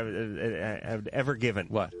answer I've ever given.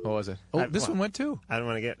 What was it? Oh, this one went too. I don't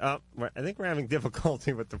want to get up. I think we're having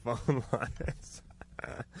difficulty with the phone lines.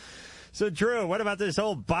 So, Drew, what about this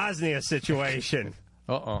whole Bosnia situation?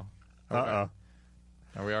 Uh-oh. Uh-oh.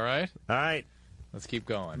 Are we all right? All right. Let's keep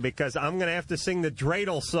going. Because I'm going to have to sing the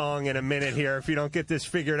dreidel song in a minute here if you don't get this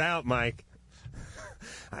figured out, Mike.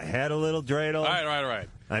 I had a little dreidel. All right.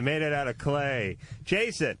 I made it out of clay.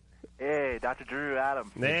 Jason. Hey, Dr. Drew,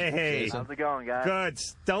 Adam. Hey. How's it going, guys? Good.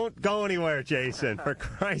 Don't go anywhere, Jason. For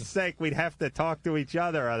Christ's sake, we'd have to talk to each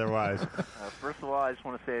other otherwise. First of all, I just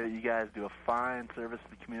want to say that you guys do a fine service to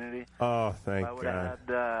the community. Oh, thank God. If I would God. have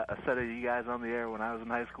had a set of you guys on the air when I was in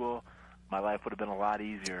high school, my life would have been a lot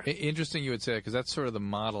easier. Interesting you would say that, because that's sort of the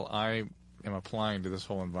model I am applying to this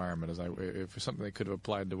whole environment. If something that could have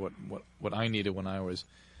applied to what I needed when I was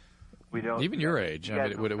even your age,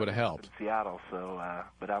 it would have helped. In Seattle, so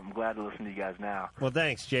but I'm glad to listen to you guys now. Well,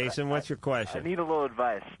 thanks, Jason. What's your question? I need a little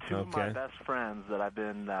advice. Two of my Okay. best friends that I've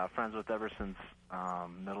been friends with ever since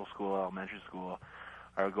middle school, elementary school,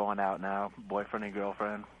 are going out now, boyfriend and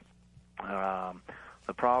girlfriend.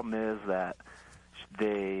 The problem is that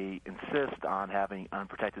they insist on having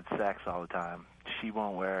unprotected sex all the time. She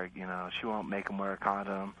won't she won't make them wear a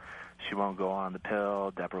condom. She won't go on the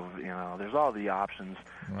pill, there's all the options.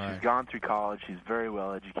 Right. She's gone through college. She's very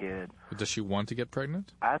well educated. But does she want to get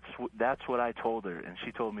pregnant? That's what I told her, and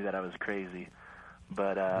she told me that I was crazy.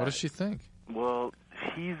 But What does she think? well,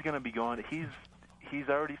 he's going to be going. He's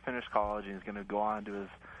already finished college, and he's going to go on to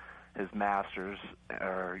his master's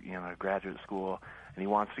or graduate school, and he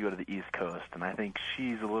wants to go to the East Coast. And I think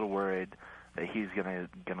she's a little worried that he's gonna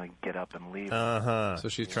get up and leave. So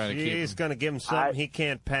she's trying to keep She's him. going to give him something he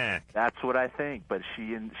can't pack. That's what I think, but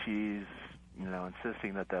she's insisting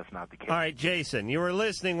that that's not the case. All right, Jason, you were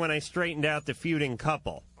listening when I straightened out the feuding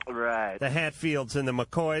couple. Right. The Hatfields and the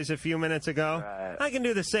McCoys a few minutes ago. Right. I can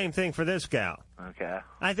do the same thing for this gal. Okay.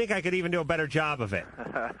 I think I could even do a better job of it.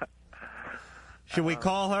 Should we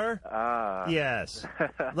call her? Yes.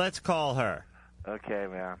 Let's call her. Okay,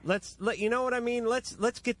 man. You know what I mean?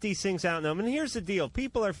 Let's get these things out now. I mean, here's the deal.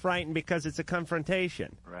 People are frightened because it's a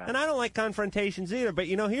confrontation. Right. And I don't like confrontations either, but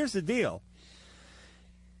here's the deal.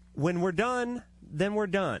 When we're done, then we're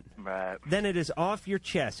done. Right. Then it is off your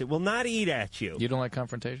chest. It will not eat at you. You don't like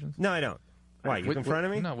confrontations? No, I don't. Why, you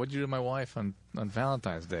confronted me? No, what did you do to my wife on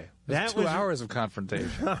Valentine's Day? That That's 2 was- hours of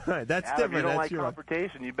confrontation. All right, that's Adam, different. if you don't That's like your-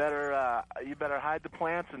 confrontation, you better hide the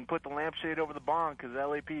plants and put the lampshade over the barn because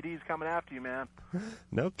LAPD's coming after you, man.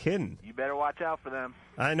 No kidding. You better watch out for them.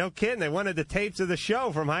 No kidding. They wanted the tapes of the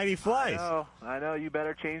show from Heidi Fleiss. I know. You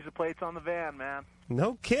better change the plates on the van, man.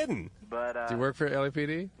 No kidding. But Do you work for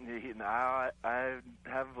LAPD? I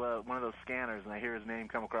have one of those scanners, and I hear his name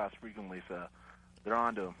come across frequently, so they're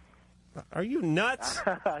on to him. Are you nuts?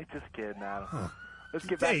 I just kidding, Adam. Let's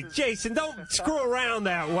get back Hey, to Jason, don't screw around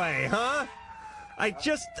that way, huh? I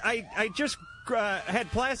just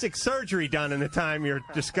had plastic surgery done in the time you're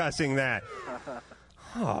discussing that.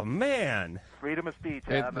 Oh, man. freedom of speech.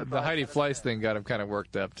 Hey, Adam. the Heidi Fleiss thing got him kind of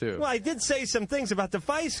worked up, too. Well, I did say some things about the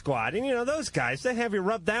Vice Squad, and, those guys, they have you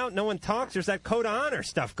rubbed out, no one talks. There's that code of honor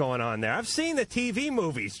stuff going on there. I've seen the TV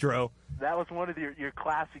movies, Drew. That was one of your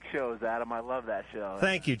classic shows, Adam. I love that show.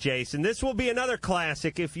 Thank you, Jason. This will be another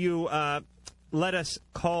classic if you let us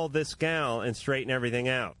call this gal and straighten everything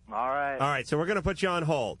out. All right. All right, so we're going to put you on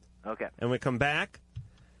hold. Okay. And when we come back,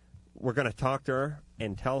 we're going to talk to her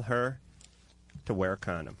and tell her to wear a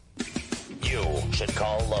condom. You should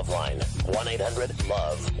call Loveline.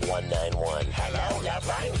 1-800-LOVE-191. Hello,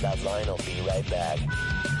 Loveline. Loveline will be right back.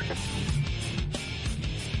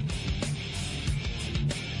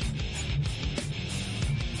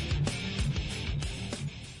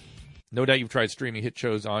 No doubt you've tried streaming hit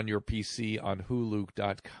shows on your PC on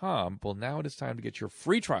Hulu.com. Well, now it is time to get your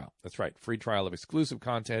free trial. That's right, free trial of exclusive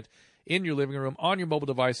content in your living room, on your mobile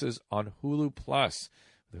devices, on Hulu Plus.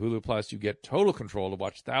 With Hulu Plus, you get total control to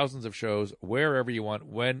watch thousands of shows wherever you want,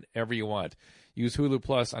 whenever you want. Use Hulu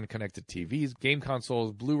Plus on connected TVs, game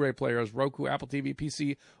consoles, Blu-ray players, Roku, Apple TV,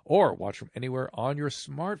 PC, or watch from anywhere on your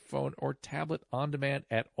smartphone or tablet on demand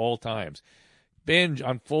at all times. Binge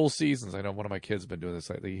on full seasons. I know one of my kids has been doing this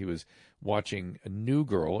lately. He was watching a New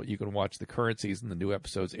Girl. You can watch the current season. The new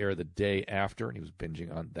episodes air the day after, and he was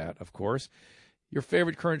binging on that, of course. Your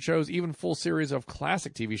favorite current shows, even full series of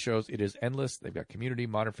classic TV shows. It is endless. They've got Community,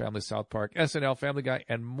 Modern Family, South Park, SNL, Family Guy,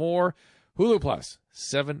 and more. Hulu Plus,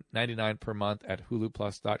 $7.99 per month at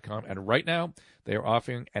HuluPlus.com. And right now, they are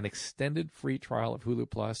offering an extended free trial of Hulu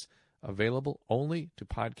Plus, available only to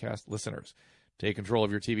podcast listeners. Take control of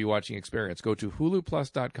your TV watching experience. Go to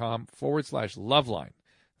HuluPlus.com/Loveline.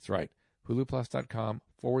 That's right,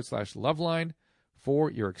 HuluPlus.com/Loveline for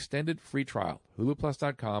your extended free trial.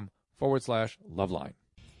 HuluPlus.com/Loveline.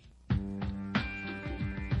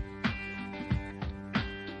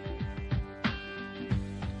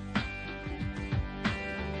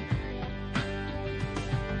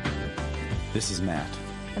 This is Matt.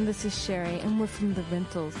 And this is Sherry, and we're from The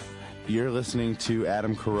Rentals. You're listening to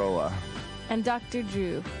Adam Carolla. And Dr.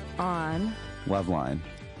 Drew on Loveline.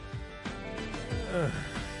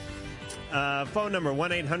 Phone number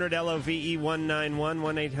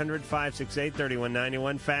 1-800-LOVE-191,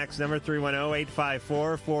 1-800-568-3191. Fax number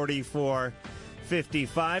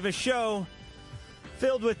 310-854-4455. A show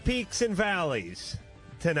filled with peaks and valleys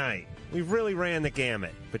tonight. We really ran the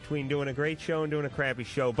gamut between doing a great show and doing a crappy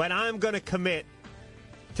show. But I'm going to commit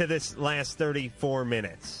to this last 34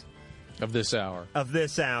 minutes. Of this hour. Of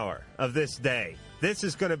this hour. Of this day. This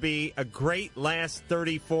is going to be a great last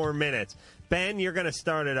 34 minutes. Ben, you're going to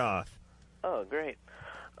start it off. Oh, great.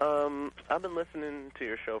 I've been listening to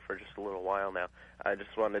your show for just a little while now. I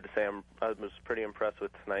just wanted to say I was pretty impressed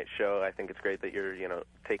with tonight's show. I think it's great that you're,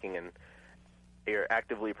 you're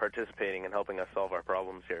actively participating and helping us solve our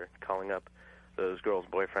problems here, calling up those girls'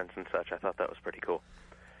 boyfriends and such. I thought that was pretty cool.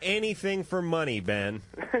 Anything for money, Ben.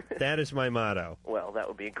 That is my motto. Well, that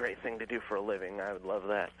would be a great thing to do for a living. I would love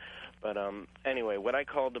that. But anyway, what I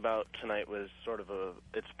called about tonight was sort of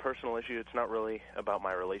it's a personal issue. It's not really about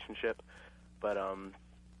my relationship, but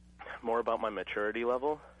more about my maturity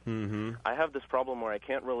level. Mm-hmm. I have this problem where I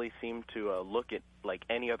can't really seem to look at like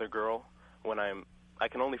any other girl when I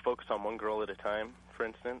can only focus on one girl at a time, for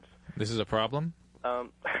instance. This is a problem?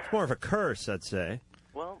 It's more of a curse, I'd say.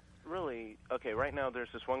 Well, really, okay, right now there's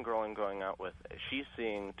this one girl I'm going out with. She's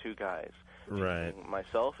seeing two guys. She's right. seeing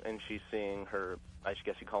myself, and she's seeing her, I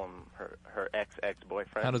guess you call him her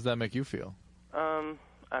ex-boyfriend. How does that make you feel?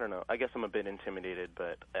 I don't know. I guess I'm a bit intimidated,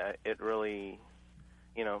 but it really,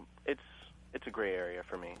 it's a gray area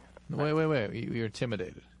for me. Wait. You're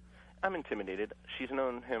intimidated. I'm intimidated. She's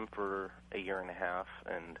known him for a year and a half,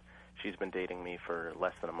 and she's been dating me for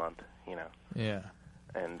less than a month, Yeah.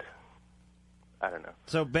 And I don't know.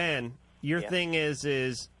 So, Ben, your thing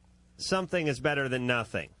is something is better than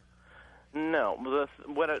nothing. No.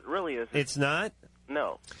 What it really is... It's not?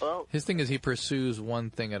 No. Well, his thing is he pursues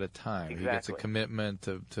one thing at a time. Exactly. He gets a commitment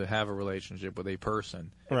to have a relationship with a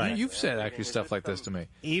person. Right. You've said actually stuff like this to me.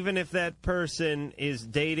 Even if that person is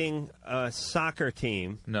dating a soccer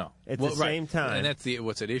team, no, at the same time, and that's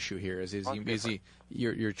what's at issue here is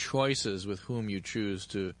your choices with whom you choose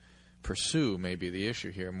to pursue may be the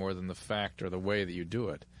issue here more than the fact or the way that you do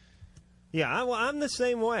it. Yeah, I'm the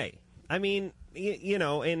same way. I mean,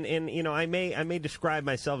 I may describe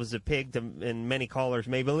myself as a pig, and many callers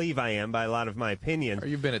may believe I am by a lot of my opinions. Or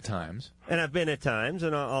you've been at times. And I've been at times,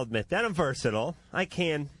 and I'll admit that. I'm versatile. I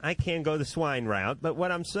can go the swine route. But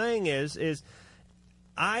what I'm saying is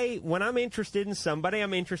when I'm interested in somebody,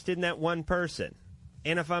 I'm interested in that one person.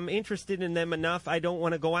 And if I'm interested in them enough, I don't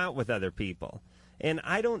want to go out with other people. And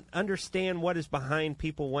I don't understand what is behind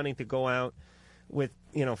people wanting to go out with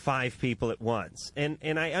 5 people at once, and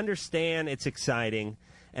I understand it's exciting,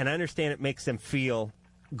 and I understand it makes them feel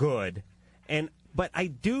good, but I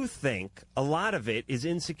do think a lot of it is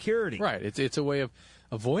insecurity. Right. It's a way of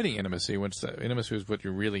avoiding intimacy, which intimacy is what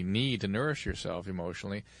you really need to nourish yourself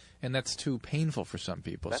emotionally, and that's too painful for some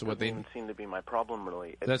people. That doesn't even seem to be my problem,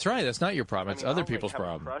 really. That's right. That's not your problem. It's other people's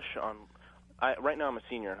problem. A crush on. Right now I'm a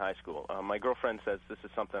senior in high school. My girlfriend says this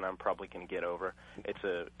is something I'm probably going to get over. It's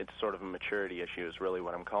sort of a maturity issue is really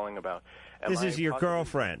what I'm calling about. This is your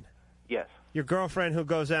girlfriend? Yes. Your girlfriend who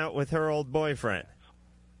goes out with her old boyfriend?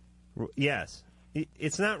 Yes.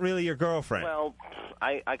 It's not really your girlfriend. Well,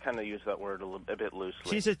 I kind of use that word a bit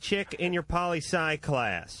loosely. She's a chick in your poli-sci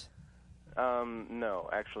class.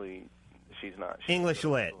 No, actually, she's not. English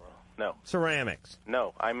lit. No. Ceramics.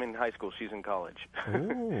 No, I'm in high school. She's in college.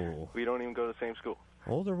 Ooh. We don't even go to the same school.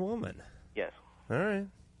 Older woman. Yes. All right.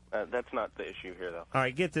 That's not the issue here, though. All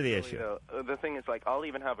right, get to the really, issue. The thing is, like, I'll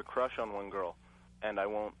even have a crush on one girl, and I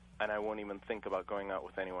won't even think about going out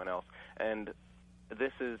with anyone else. And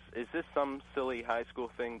is this some silly high school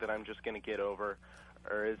thing that I'm just going to get over,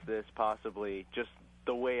 or is this possibly just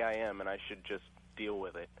the way I am, and I should just deal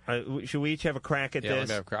with it? Should we each have a crack at this?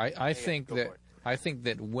 I think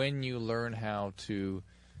that when you learn how to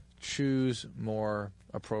choose more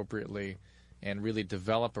appropriately and really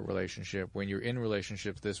develop a relationship, when you're in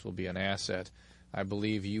relationships, this will be an asset. I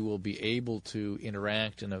believe you will be able to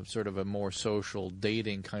interact in a sort of a more social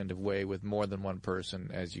dating kind of way with more than one person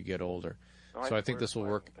as you get older. So I think this will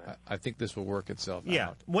work. I think this will work itself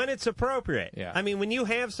out. When it's appropriate. Yeah. I mean, when you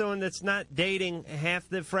have someone that's not dating half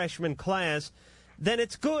the freshman class, then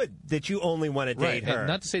it's good that you only want to date her. And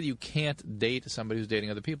not to say that you can't date somebody who's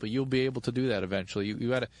dating other people. You'll be able to do that eventually.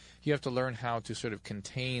 You have to learn how to sort of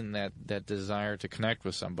contain that desire to connect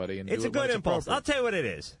with somebody. And it's a good impulse. I'll tell you what it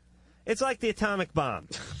is. It's like the atomic bomb.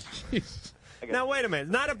 Now, wait a minute.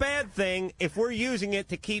 Not a bad thing if we're using it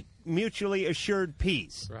to keep mutually assured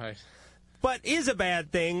peace. Right. But is a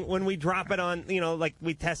bad thing when we drop it on, like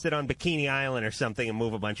we test it on Bikini Island or something and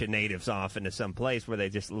move a bunch of natives off into some place where they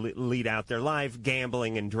just lead out their life,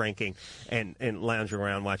 gambling and drinking and lounging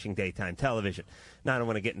around watching daytime television. Now, I don't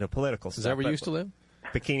want to get into political stuff. Is that where you used to live?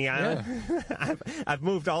 Bikini Island? Yeah. I've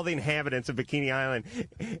moved all the inhabitants of Bikini Island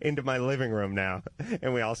into my living room now,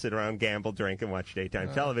 and we all sit around, gamble, drink, and watch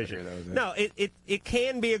daytime television. No, it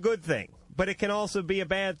can be a good thing, but it can also be a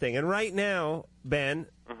bad thing. And right now, Ben,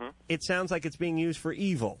 it sounds like it's being used for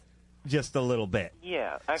evil, just a little bit.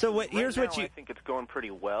 Yeah. Actually, So here's what I think it's going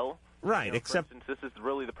pretty well. Right, For except instance, this is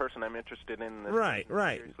really the person I'm interested in. Right.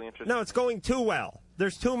 Seriously interested No, it's going too well.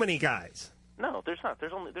 There's too many guys. No, there's not.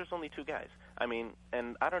 There's only two guys. I mean,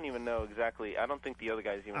 and I don't even know exactly. I don't think the other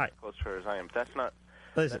guy's even as close to her as I am. That's not.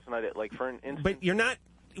 Listen, that's not it. Like for an instance. But you're not.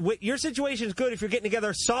 Your situation is good if you're getting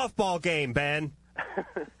together a softball game, Ben.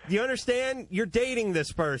 Do you understand? You're dating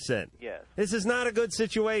this person. Yes. This is not a good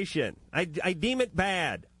situation. I deem it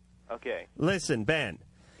bad. Okay. Listen, Ben.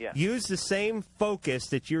 Yeah. Use the same focus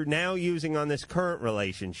that you're now using on this current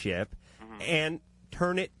relationship and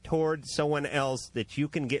turn it toward someone else that you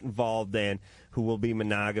can get involved in who will be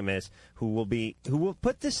monogamous, who will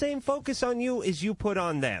put the same focus on you as you put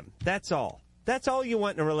on them. That's all. That's all you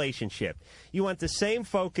want in a relationship. You want the same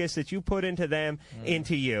focus that you put into them,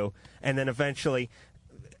 into you, and then eventually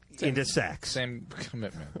into sex. Same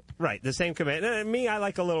commitment. Right, the same commitment. Me, I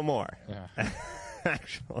like a little more. Yeah.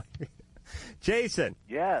 Actually. Jason.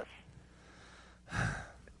 Yes.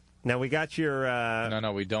 Now, we got your...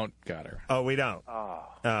 No, we don't got her. Oh, we don't?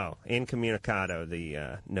 Oh. Incommunicado,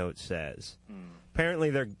 the note says.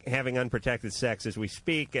 Apparently, they're having unprotected sex as we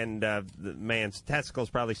speak, and the man's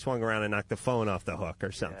testicles probably swung around and knocked the phone off the hook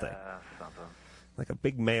or something. Yeah, something. Like a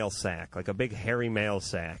big mail sack, like a big hairy mail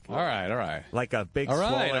sack. All right. Like a big All right,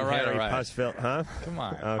 swollen all right, hairy all right. pus-filled... Huh? Come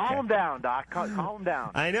on. Okay. Calm him down, Doc. Calm him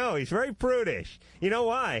down. I know, he's very prudish. You know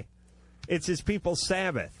why? It's his people's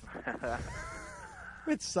Sabbath.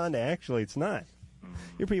 It's Sunday. Actually, it's not.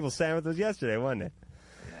 Your people's Sabbath was yesterday, wasn't it?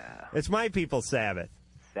 Yeah. It's my people's Sabbath.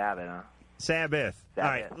 Sabbath, huh? Sabbath. All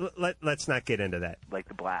right, let's not get into that. Like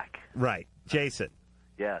the black. Right. Jason.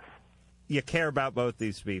 Yes. You care about both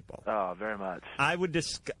these people. Oh, very much. I would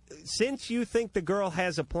since you think the girl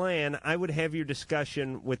has a plan, I would have your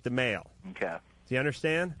discussion with the male. Okay. Do you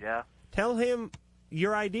understand? Yeah. Tell him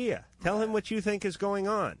your idea. Tell him what you think is going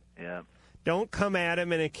on. Yeah. Don't come at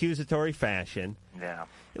him in accusatory fashion. Yeah.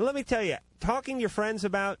 Let me tell you, talking to your friends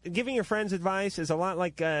giving your friends advice is a lot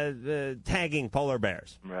like tagging polar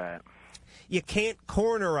bears. Right. You can't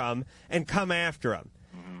corner them and come after them.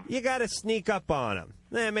 You got to sneak up on them.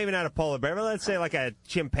 Maybe not a polar bear, but let's say like a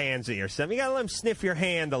chimpanzee or something. You got to let them sniff your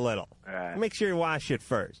hand a little. Right. Make sure you wash it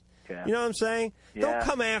first. Okay. You know what I'm saying? Yeah. Don't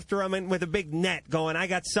come after them with a big net going, I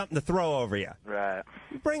got something to throw over you. Right.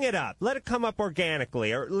 Bring it up. Let it come up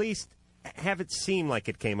organically, or at least have it seem like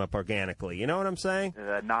it came up organically. You know what I'm saying?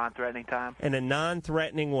 Non-threatening time? In a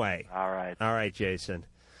non-threatening way. All right. All right, Jason.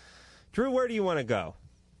 Drew, where do you want to go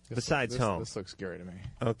besides home? This looks scary to me.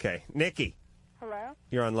 Okay. Nikki, Hello?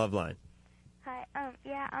 you're on Loveline. Hi.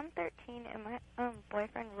 Yeah, I'm 13, and my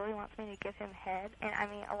boyfriend really wants me to give him head. And, I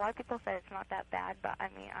mean, a lot of people say it's not that bad, but, I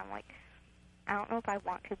mean, I'm like, I don't know if I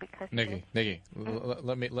want to because... Nikki,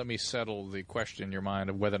 let me settle the question in your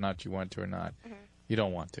mind of whether or not you want to or not. You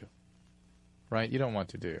don't want to. Right? You don't want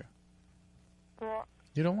to, do you? Well,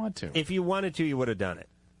 you don't want to. If you wanted to, you would have done it.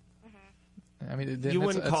 I mean, you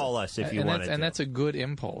wouldn't call us if you wanted to. And that's a good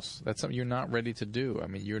impulse. That's something you're not ready to do. I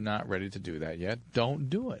mean, you're not ready to do that yet. Don't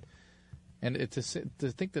do it. And to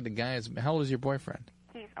think that the guy is... How old is your boyfriend?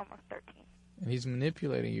 he's almost 13. And he's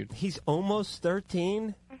manipulating you. He's almost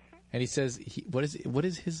 13? And he says... What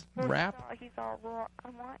is his rap? He's all, well,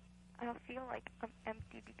 I feel like I'm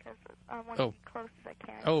empty because I want to be close as I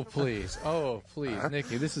can. Oh, please. Oh, please.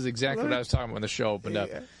 Nikki, this is exactly what I was talking about when the show opened up.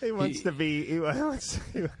 He wants to be...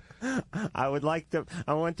 I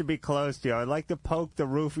want to be close to you. I would like to poke the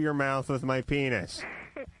roof of your mouth with my penis.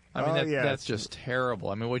 I mean, that's just terrible.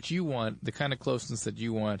 I mean, what you want, the kind of closeness that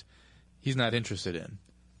you want, he's not interested in.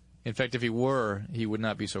 In fact, if he were, he would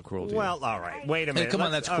not be so cruel to you. Well, all right. Wait a minute. Hey, come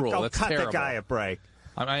on, that's cruel. That's cut terrible. the guy a break.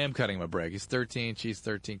 I am cutting him a break. He's 13. She's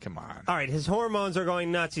 13. Come on. All right. His hormones are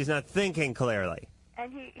going nuts. He's not thinking clearly.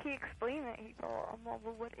 And he explained it. He's all, well,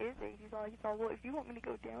 what is it? He's all, well, if you want me to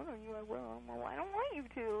go down on you, I will. I'm all, I don't want you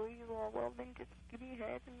to. He's all, well, then just give me a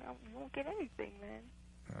head and you won't get anything,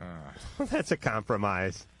 then. That's a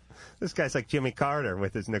compromise. This guy's like Jimmy Carter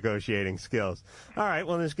with his negotiating skills. All right,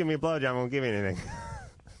 well, just give me a blowjob. I won't give you anything.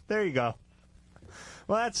 There you go.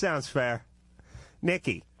 Well, that sounds fair.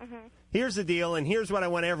 Nikki, here's the deal, and here's what I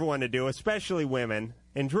want everyone to do, especially women.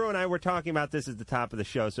 And Drew and I were talking about this at the top of the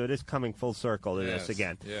show, so it is coming full circle to Yes, this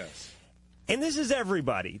again. Yes. And this is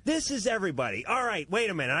everybody. This is everybody. All right, wait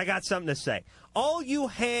a minute. I got something to say. All you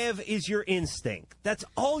have is your instinct. That's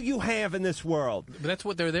all you have in this world. But that's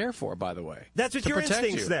what they're there for, by the way. That's what To your protect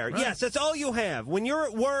instinct's you. there. Right. Yes, that's all you have. When you're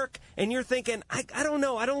at work and you're thinking, I don't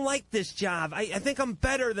know, I don't like this job. I think I'm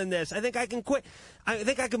better than this. I think I can quit. I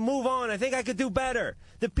think I can move on. I think I could do better.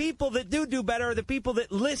 The people that do better are the people that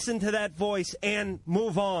listen to that voice and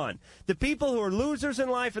move on. The people who are losers in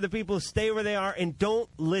life are the people who stay where they are and don't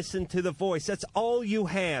listen to the voice. That's all you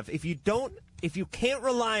have. If you can't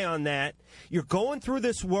rely on that, you're going through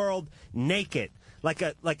this world naked, like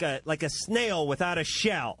a snail without a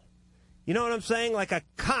shell. You know what I'm saying? Like a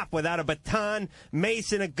cop without a baton,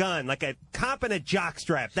 mace, and a gun. Like a cop in a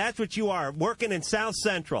jockstrap. That's what you are, working in South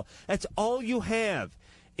Central. That's all you have,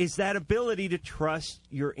 is that ability to trust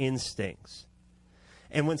your instincts.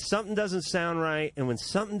 And when something doesn't sound right, and when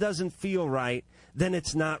something doesn't feel right, then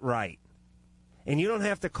it's not right. And you don't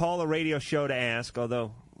have to call a radio show to ask,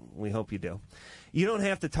 although we hope you do. You don't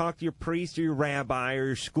have to talk to your priest or your rabbi or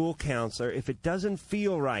your school counselor. If it doesn't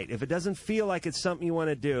feel right, if it doesn't feel like it's something you want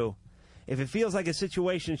to do, if it feels like a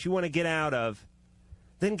situation that you want to get out of,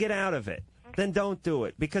 then get out of it. Then don't do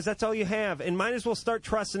it, because that's all you have. And might as well start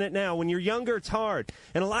trusting it now. When you're younger, it's hard.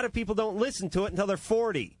 And a lot of people don't listen to it until they're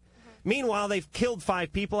 40. Meanwhile, they've killed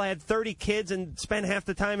 5 people, had 30 kids, and spent half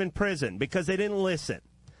the time in prison because they didn't listen.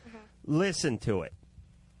 Listen to it.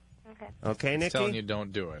 Okay, Nikki? It's telling you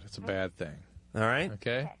don't do it. It's a bad thing. All right?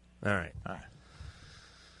 Okay? All right.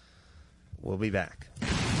 We'll be back.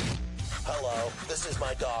 Hello, this is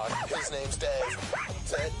my dog. His name's Dave.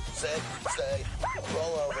 Sit, stay.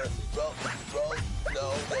 Roll over. Roll.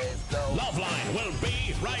 No, Dave, no. Loveline will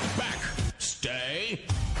be right back. Stay.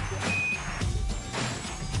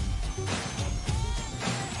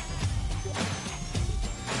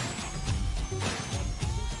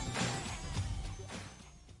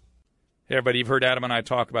 Hey, everybody, you've heard Adam and I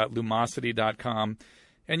talk about Lumosity.com.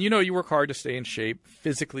 And you know you work hard to stay in shape.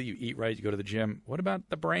 Physically, you eat right, you go to the gym. What about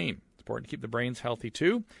the brain? It's important to keep the brains healthy,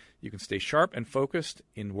 too. You can stay sharp and focused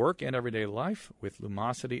in work and everyday life with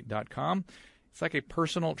Lumosity.com. It's like a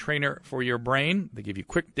personal trainer for your brain. They give you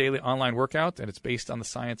quick daily online workouts, and it's based on the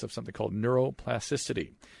science of something called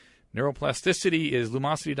neuroplasticity. Neuroplasticity is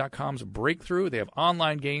Lumosity.com's breakthrough. They have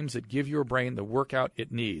online games that give your brain the workout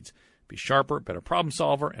it needs. Be sharper, better problem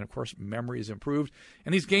solver, and, of course, memory is improved.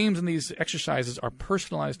 And these games and these exercises are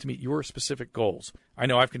personalized to meet your specific goals. I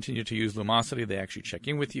know I've continued to use Lumosity. They actually check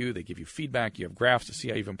in with you. They give you feedback. You have graphs to see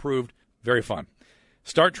how you've improved. Very fun.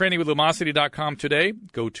 Start training with Lumosity.com today.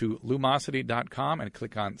 Go to Lumosity.com and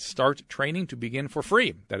click on Start Training to begin for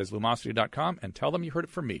free. That is Lumosity.com, and tell them you heard it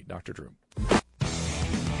from me, Dr. Drew.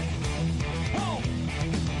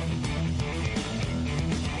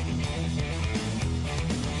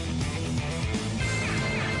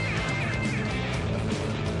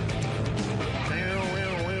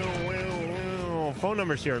 Phone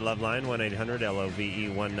numbers here at Loveline,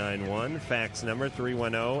 1-800-LOVE-191. Fax number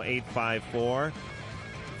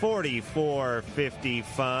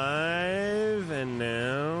 310-854-4455. And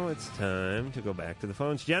now it's time to go back to the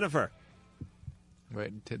phones. Jennifer.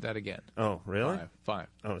 Wait, did that again. Oh, really? 5.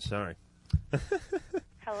 Oh, sorry.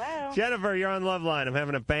 Hello. Jennifer, you're on Loveline. I'm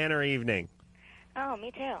having a banner evening. Oh,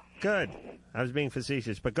 me too. Good. I was being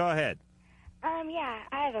facetious, but go ahead. Yeah,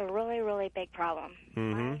 I have a really, really big problem.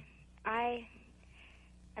 Mm-hmm.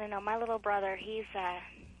 I don't know, my little brother, he's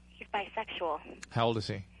bisexual. How old is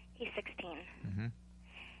he? He's 16. Mm-hmm.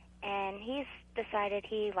 And he's decided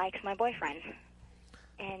he likes my boyfriend.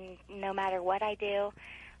 And no matter what I do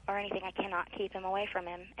or anything, I cannot keep him away from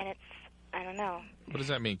him. And I don't know. What does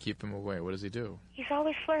that mean, keep him away? What does he do? He's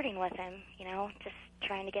always flirting with him, just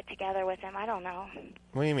trying to get together with him. I don't know.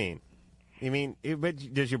 What do you mean?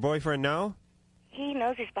 But does your boyfriend know? He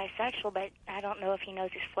knows he's bisexual, but I don't know if he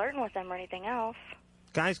knows he's flirting with him or anything else.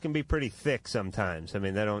 Guys can be pretty thick sometimes. I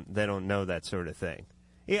mean, they don't know that sort of thing.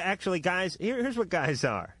 Yeah, actually, guys, here's what guys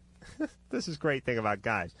are. This is a great thing about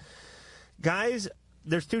guys. Guys,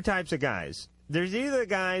 there's 2 types of guys. There's either the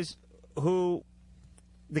guys who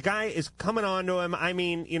the guy is coming on to him. I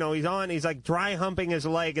mean, he's like dry humping his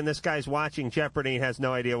leg, and this guy's watching Jeopardy and has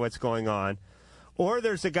no idea what's going on. Or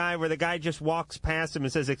there's the guy where the guy just walks past him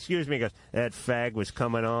and says, "Excuse me," he goes, "That fag was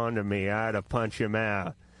coming on to me. I had to punch him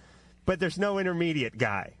out." But there's no intermediate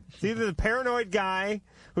guy. It's either the paranoid guy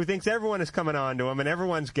who thinks everyone is coming on to him and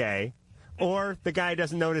everyone's gay, or the guy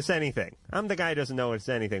doesn't notice anything. I'm the guy who doesn't notice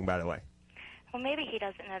anything, by the way. Well, maybe he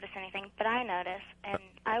doesn't notice anything, but I notice, and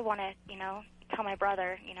I want to, tell my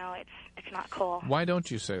brother, it's not cool. Why don't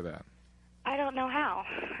you say that? I don't know how.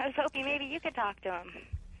 I was hoping maybe you could talk to him.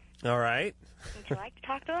 All right. Would you like to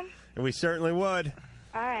talk to him? We certainly would.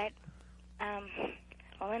 All right.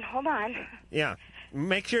 Well, then hold on. Yeah.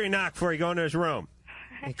 Make sure you knock before you go into his room.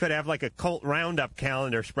 He could have like a cult roundup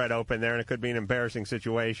calendar spread open there, and it could be an embarrassing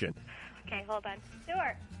situation. Okay, hold on.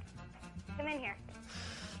 Stuart, come in here.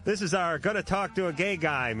 This is our Gonna Talk to a Gay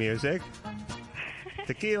Guy music.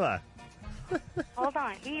 Tequila. Hold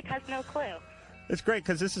on. He has no clue. It's great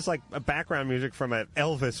because this is like a background music from an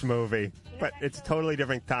Elvis movie, but it's a totally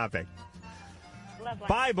different topic. Lovely.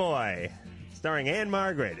 Bye Boy, starring Anne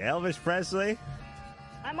Margaret, Elvis Presley.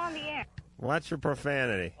 I'm on the air. Watch your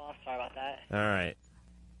profanity. Oh, I'm sorry about that. All right.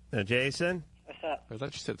 Now, Jason? What's up? I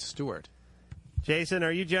thought you said Stuart. Jason,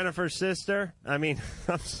 are you Jennifer's sister? I mean,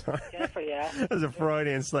 I'm sorry. Jennifer, yeah. That was a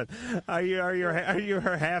Freudian slip. Are you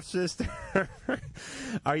her half sister?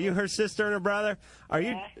 Are you her sister and her brother? Are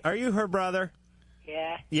you her brother?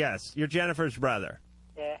 Yeah. Yes, you're Jennifer's brother.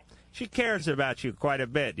 Yeah. She cares about you quite a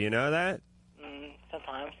bit. Do you know that?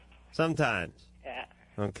 Sometimes. Sometimes. Yeah.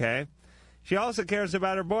 Okay. She also cares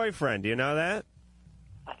about her boyfriend. Do you know that?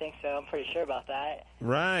 I think so. I'm pretty sure about that.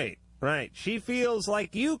 Right. Right. She feels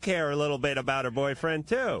like you care a little bit about her boyfriend,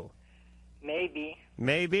 too. Maybe.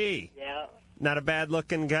 Maybe. Yeah. Not a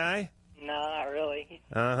bad-looking guy? No, not really.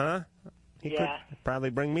 Uh-huh. He Yeah. could probably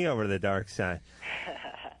bring me over to the dark side.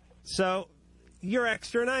 So, you're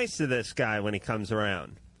extra nice to this guy when he comes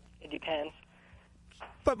around. It depends.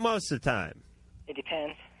 But most of the time. It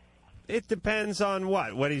depends. It depends on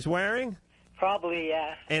what? What he's wearing? Probably,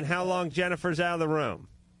 yeah. And how long Jennifer's out of the room?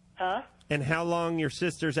 Huh? And how long your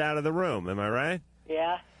sister's out of the room, am I right?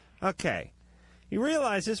 Yeah. Okay. You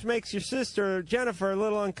realize this makes your sister, Jennifer, a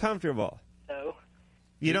little uncomfortable. No.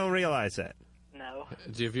 You don't realize that? No.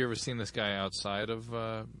 Have you ever seen this guy outside of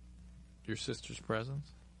your sister's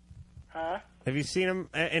presence? Huh? Have you seen him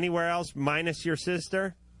anywhere else minus your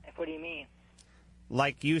sister? What do you mean?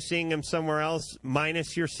 Like you seeing him somewhere else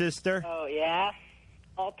minus your sister? Oh, yeah?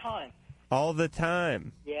 All the time. All the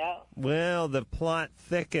time? Yeah. Well, the plot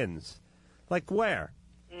thickens. Like where?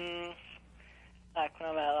 Like when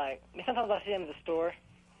I'm at, sometimes I see him in the store,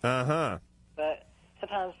 Uh-huh. but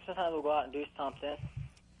sometimes we'll go out and do something.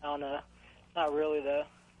 I don't know. Not really, though.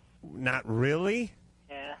 Not really?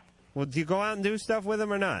 Yeah. Well, do you go out and do stuff with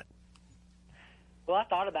him or not? Well, I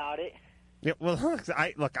thought about it. Yeah, well,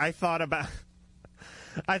 I thought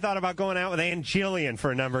about going out with Ann Jillian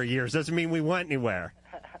for a number of years. Doesn't mean we went anywhere.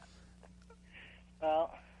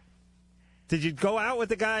 Well, Did you go out with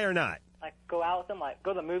the guy or not? like go out with him, like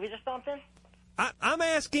go to the movies or something? I'm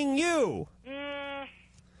asking you.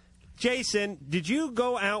 Jason, did you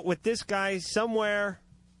go out with this guy somewhere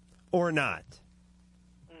or not?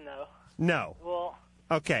 No. No. Well,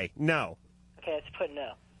 Okay, no. okay, let's put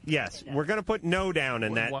no. Yes, we're going to put no down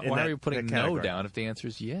in that. Why are you putting no down if the answer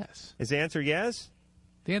is yes? Is the answer yes?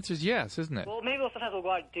 The answer is yes, isn't it? Well, maybe sometimes we'll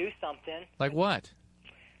go out and do something. Like what?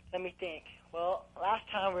 Let me think. Well, last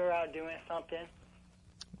time we were out doing something.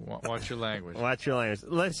 Watch your language. Watch your language.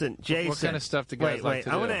 Listen, Jason. What kind of stuff do guys like to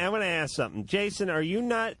do? I want to ask something. Jason, are you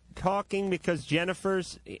not talking because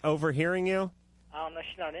Jennifer's overhearing you? I don't know.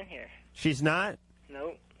 She's not in here. She's not?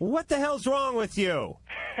 Nope. What the hell's wrong with you?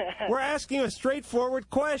 We're asking you a straightforward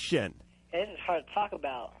question. This is hard to talk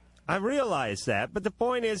about. I realize that, but the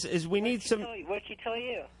point is we need some... What did she tell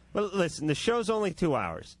you? Well, listen, the show's only 2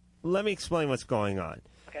 hours. Let me explain what's going on.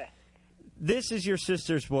 Okay. This is your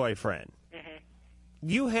sister's boyfriend. Mm-hmm.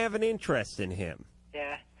 You have an interest in him.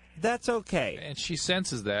 Yeah. That's okay. And she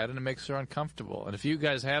senses that, and it makes her uncomfortable. And if you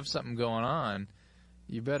guys have something going on,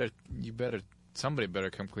 somebody better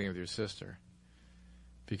come clean with your sister.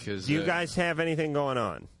 Because Do you guys have anything going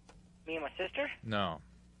on? Me and my sister? No.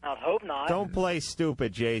 I would hope not. Don't play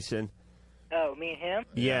stupid, Jason. Oh, me and him?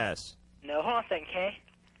 Yes. No, hold on a second, okay?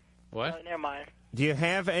 What? Oh, never mind. Do you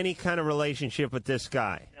have any kind of relationship with this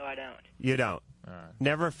guy? No, I don't. You don't? All right.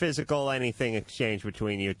 Never physical anything exchanged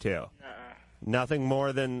between you two? Nothing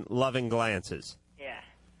more than loving glances? Yeah.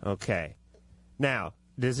 Okay. Now,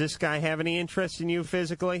 does this guy have any interest in you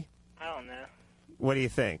physically? I don't know. What do you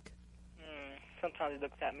think? Sometimes he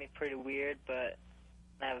looks at me pretty weird, but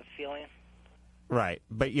I have a feeling. Right,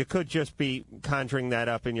 but you could just be conjuring that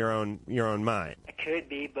up in your own mind. I could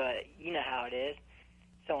be, but you know how it is.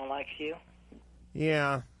 Someone likes you.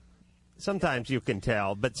 Yeah. Sometimes you can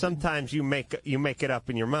tell, but sometimes you make it up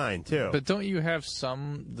in your mind too. But don't you have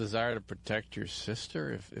some desire to protect your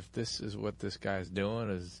sister if this is what this guy's doing?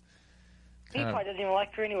 He probably doesn't even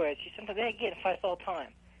like her anyway. They get in fights all the time.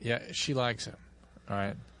 Yeah, she likes him, all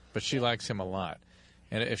right? But she likes him a lot.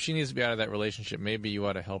 And if she needs to be out of that relationship, maybe you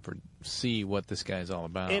ought to help her see what this guy's all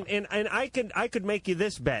about. And I could make you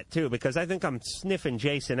this bet too, because I think I'm sniffing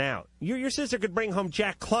Jason out. Your sister could bring home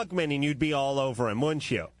Jack Klugman and you'd be all over him,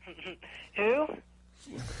 wouldn't you? Who?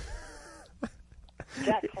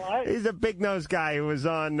 Jack Clark? He's a big nosed guy who was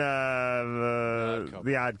on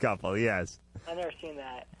The Odd Couple. Yes. I've never seen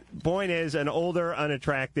that. Point is, an older,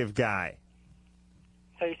 unattractive guy.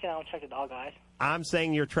 So you saying I'm attracted to all guys? I'm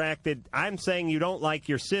saying you're attracted. I'm saying you don't like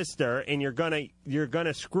your sister, and you're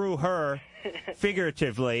gonna screw her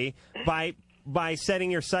figuratively by setting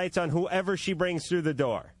your sights on whoever she brings through the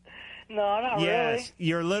door. No, not really. Yes,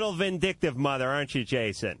 you're a little vindictive, mother, aren't you,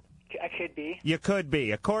 Jason? I could be. You could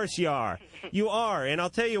be. Of course you are. You are, and I'll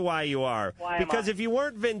tell you why you are. Why am because I? if you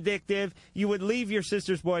weren't vindictive, you would leave your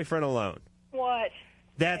sister's boyfriend alone. What?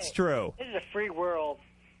 That's true. This is a free world.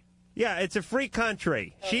 Yeah, it's a free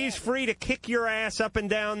country. She's free to kick your ass up and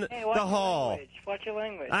down the hall. Watch your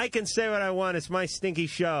language. I can say what I want. It's my stinky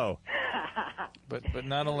show. But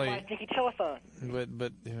not only My stinky telephone.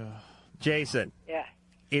 but Jason. Yeah.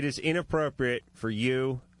 It is inappropriate for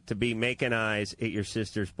you to be making eyes at your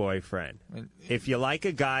sister's boyfriend. If you like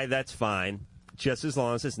a guy, that's fine, just as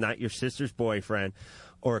long as it's not your sister's boyfriend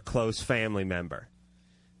or a close family member.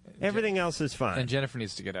 Everything else is fine. And Jennifer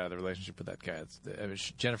needs to get out of the relationship with that guy.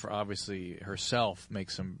 Jennifer obviously herself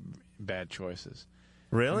makes some bad choices.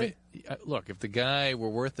 Really? Look, if the guy were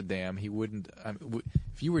worth a damn, he wouldn't.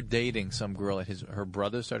 If you were dating some girl and her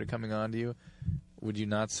brother started coming on to you, would you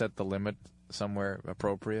not set the limit somewhere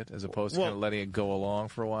appropriate as opposed to kind of letting it go along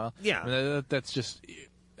for a while? Yeah. I mean, that's just.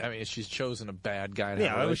 I mean, she's chosen a bad guy to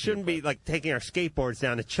have a we relationship shouldn't be like taking our skateboards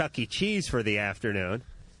down to Chuck E. Cheese for the afternoon.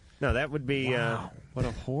 No, that would be. Wow. What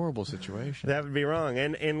a horrible situation. That would be wrong.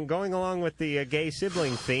 And going along with the gay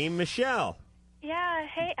sibling theme, Michelle. Yeah,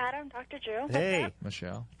 hey, Adam, Dr. Drew. Hey.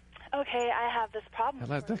 Michelle. Okay, I have this problem.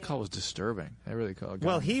 That call was disturbing. I really called.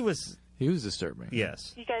 Well, he was disturbing.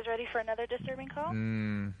 Yes. You guys ready for another disturbing call?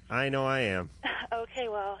 I know I am. Okay,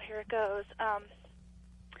 well, here it goes.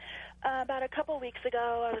 About a couple weeks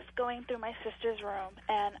ago, I was going through my sister's room,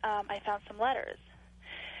 and I found some letters.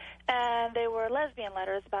 And they were lesbian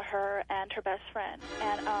letters about her and her best friend.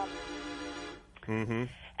 And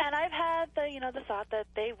and I've had the thought that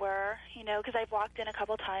they were, because I've walked in a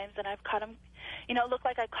couple times and I've caught them, it looked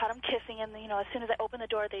like I caught them kissing, and as soon as I opened the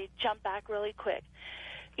door, they jumped back really quick.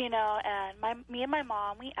 And me and my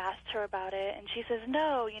mom, we asked her about it, and she says,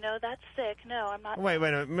 no, that's sick. No, I'm not. Wait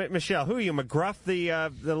a minute. Michelle, who are you, McGruff,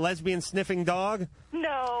 the lesbian sniffing dog?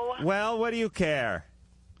 No. Well, what do you care?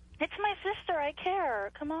 It's my sister. I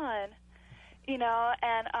care. Come on.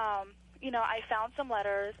 I found some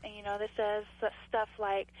letters, and, this says stuff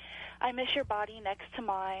like, I miss your body next to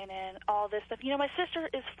mine, and all this stuff. My sister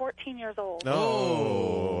is 14 years old.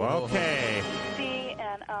 Oh, okay. See,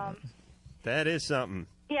 and, that is something.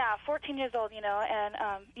 yeah, 14 years old, and,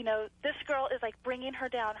 this girl is, like, bringing her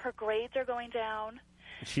down. Her grades are going down.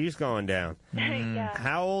 She's going down. Yeah.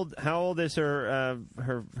 How old is her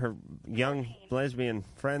young 14. lesbian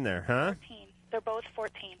friend there, huh? 14. They're both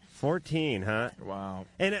 14. 14, huh? Wow.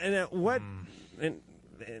 And what? And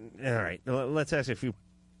all right, let's ask a few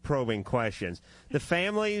probing questions. The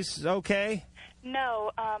family's okay?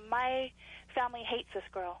 No, my family hates this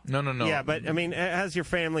girl. No. Yeah, but I mean, how's your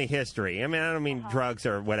family history? I mean, I don't mean drugs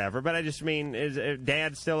or whatever, but I just mean, is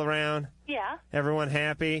Dad still around? Yeah. Everyone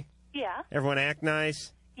happy? Yeah. Everyone act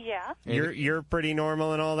nice? Yeah. You're pretty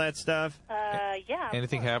normal and all that stuff? Yeah.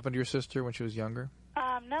 Anything happened to your sister when she was younger?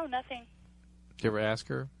 No, nothing. Did you ever ask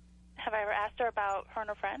her? Have I ever asked her about her and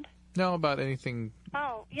her friend? No, about anything.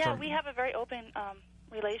 Oh, yeah, we have a very open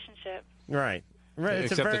relationship. Right.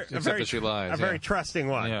 It's Except that she lies. A very trusting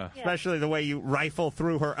one. Yeah. Especially the way you rifle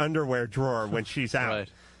through her underwear drawer when she's out.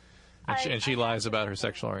 Right. And she lies about her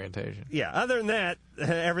sexual orientation. Yeah. Other than that,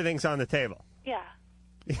 everything's on the table. Yeah.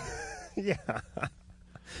 Yeah.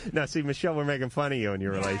 Now, see, Michelle, we're making fun of you in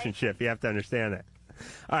your relationship. You have to understand that.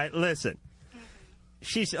 All right, listen.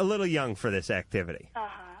 She's a little young for this activity.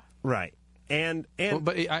 Right. And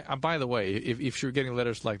but by the way, if you're getting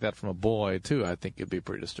letters like that from a boy too, I think it'd be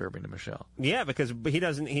pretty disturbing to Michelle. Yeah, because he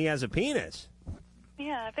has a penis.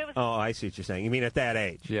 Yeah, if it was. Oh, I see what you're saying. You mean at that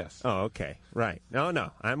age? Yes. Oh, okay. Right.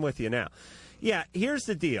 No, I'm with you now. Yeah, here's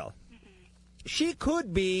the deal. She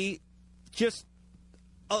could be just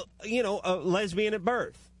a lesbian at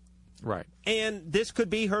birth. Right. And this could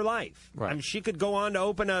be her life. Right. I mean, she could go on to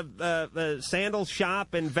open a sandal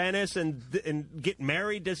shop in Venice and get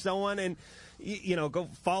married to someone. And, go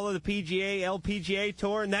follow the PGA, LPGA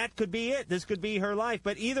tour, and that could be it. This could be her life.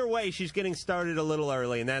 But either way, she's getting started a little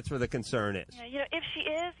early, and that's where the concern is. Yeah, if she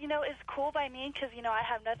is, it's cool by me because, I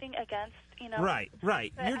have nothing against, Right.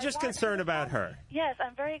 You're just concerned about her. Yes,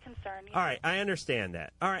 I'm very concerned. All right, I understand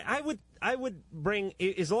that. All right, I would bring,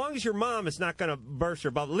 as long as your mom is not going to burst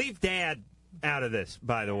her bubble, leave Dad out of this,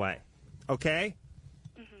 by the way. Okay?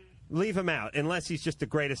 Leave him out, unless he's just the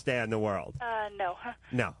greatest dad in the world. No.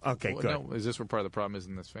 No. Okay, good. No, is this where part of the problem is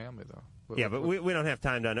in this family, though? Yeah, but we don't have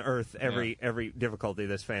time to unearth every difficulty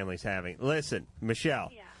this family's having. Listen, Michelle,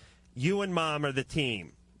 you and Mom are the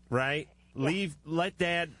team, right? Yeah. Let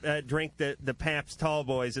Dad drink the Pabst Tall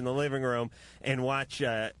Boys in the living room and watch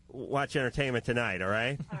entertainment tonight, all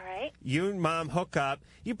right? All right. You and Mom hook up.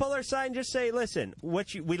 You pull her aside and just say, listen,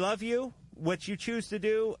 we love you. What you choose to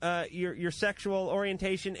do, your sexual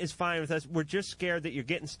orientation is fine with us. We're just scared that you're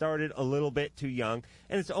getting started a little bit too young,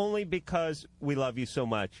 and it's only because we love you so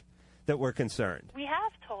much that we're concerned. We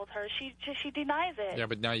have told her. She denies it. Yeah,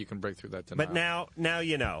 but now you can break through that denial. But now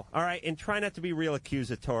you know. All right, and try not to be real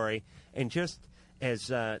accusatory, and just, as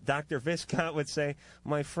Dr. Viscott would say,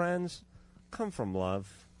 my friends, come from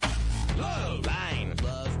love. Love line.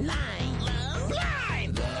 Love line. Love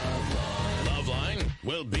line. Love line.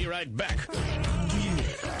 We'll be right back.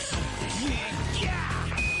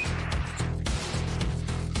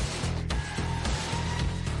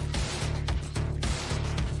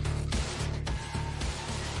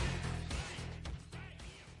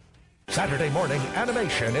 Saturday morning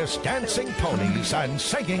animation is Dancing Ponies and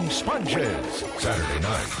Singing Sponges. Saturday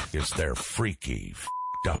night is their freaky,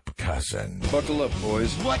 f***ed-up cousin. Buckle up,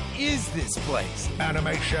 boys. What is this place?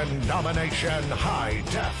 Animation Nomination High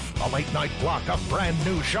Def. A late-night block of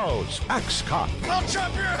brand-new shows. X-Cop. I'll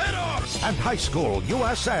chop your head off! And High School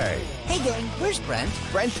USA. Hey, gang, where's Brent?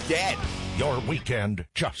 Brent's dead. Your weekend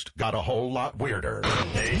just got a whole lot weirder.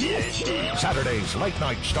 Saturdays late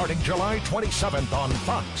night starting July 27th on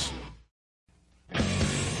Fox.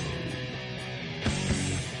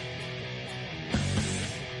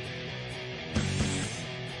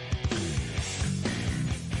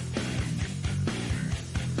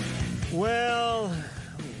 Well,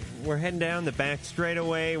 we're heading down the back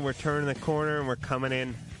straightaway. We're turning the corner, and we're coming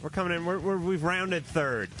in. We've rounded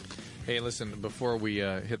third. Hey, listen, before we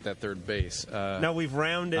hit that third base. No, we've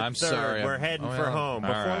rounded I'm third. Sorry. We're heading for home.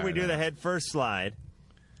 Before we do the head first slide.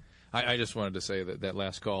 I just wanted to say that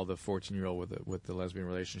last call, the 14-year-old with the lesbian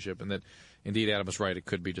relationship, and that indeed Adam was right. It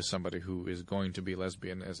could be just somebody who is going to be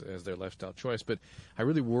lesbian as their lifestyle choice. But I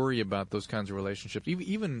really worry about those kinds of relationships,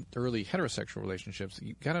 even early heterosexual relationships.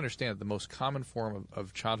 You got to understand that the most common form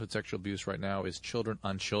of childhood sexual abuse right now is children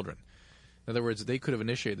on children. In other words, they could have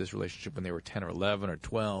initiated this relationship when they were 10 or 11 or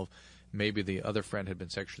 12. Maybe the other friend had been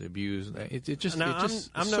sexually abused.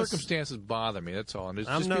 Circumstances bother me. That's all. And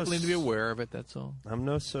people need to be aware of it. That's all. I'm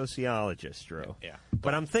no sociologist, Drew. Yeah.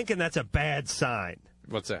 But I'm thinking that's a bad sign.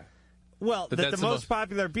 What's that? Well, that the most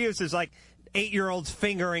popular abuse is like 8-year-olds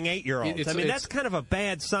fingering 8-year-olds. That's kind of a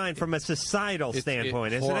bad sign from a societal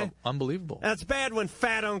standpoint, isn't it? Unbelievable. That's bad when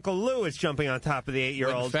Fat Uncle Lou is jumping on top of the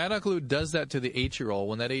 8-year-old. When Fat Uncle Lou does that to the 8-year-old,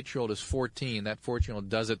 when that 8-year-old is 14, that 14-year-old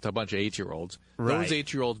does it to a bunch of 8-year-olds. Right. Those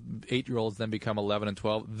 8-year-olds then become 11 and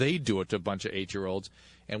 12. They do it to a bunch of 8-year-olds,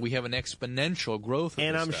 and we have an exponential growth of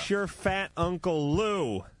and this I'm stuff. sure Fat Uncle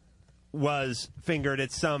Lou was fingered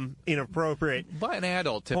at some inappropriate by an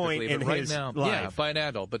adult typically, point in but right his now, life. yeah, by an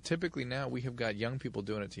adult. But typically now we have got young people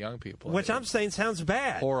doing it to young people, which I'm saying sounds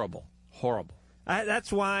bad, horrible.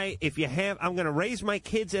 That's why I'm going to raise my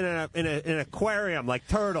kids in an aquarium like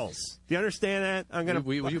turtles. Do you understand that? I'm going to.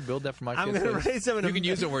 Will you build that for my kids? I'm going to raise them. You can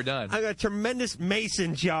use it when we're done. I got a tremendous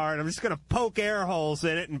mason jar, and I'm just going to poke air holes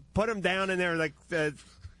in it and put them down in there like.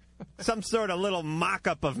 Some sort of little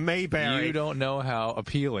mock-up of Mayberry. You don't know how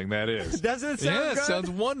appealing that is. Doesn't it sound good? Yeah, it sounds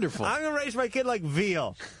wonderful. I'm going to raise my kid like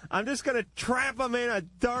Veal. I'm just going to trap him in a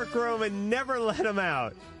dark room and never let him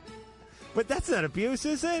out. But that's not abuse,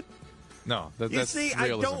 is it? No, that's You see, realism. I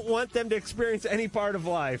don't want them to experience any part of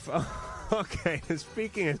life. Okay,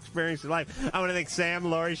 speaking of experience of life, I want to thank Sam,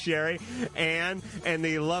 Lori, Sherry, Ann, and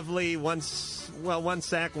the lovely one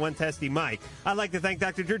sack, one testy Mike. I'd like to thank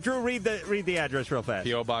Dr. Drew. Drew, read the address real fast.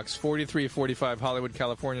 P.O. Box 4345, Hollywood,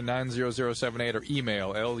 California, 90078, or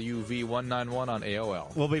email LUV191 on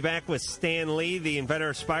AOL. We'll be back with Stan Lee, the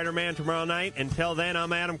inventor of Spider-Man, tomorrow night. Until then,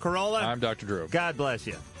 I'm Adam Carolla. I'm Dr. Drew. God bless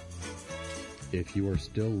you. If you are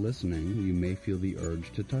still listening, you may feel the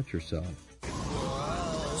urge to touch yourself.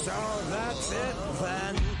 So that's it,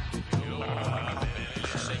 then.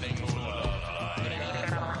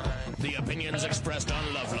 The opinions expressed on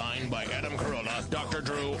Loveline by Adam Carolla, Dr.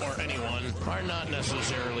 Drew, or anyone are not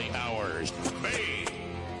necessarily ours. producers. Be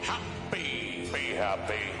happy. Be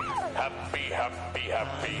happy. Happy, happy,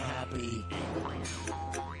 happy.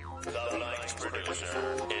 The Line's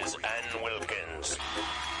producer is Ann Wilkins.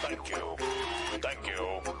 Thank you. Thank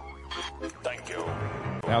you. Thank you.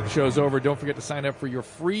 Now the show's over. Don't forget to sign up for your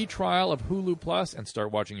free trial of Hulu Plus and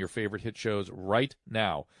start watching your favorite hit shows right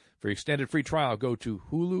now. For your extended free trial, go to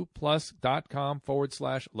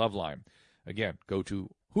huluplus.com/Loveline. Again, go to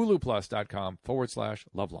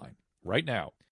huluplus.com/Loveline right now.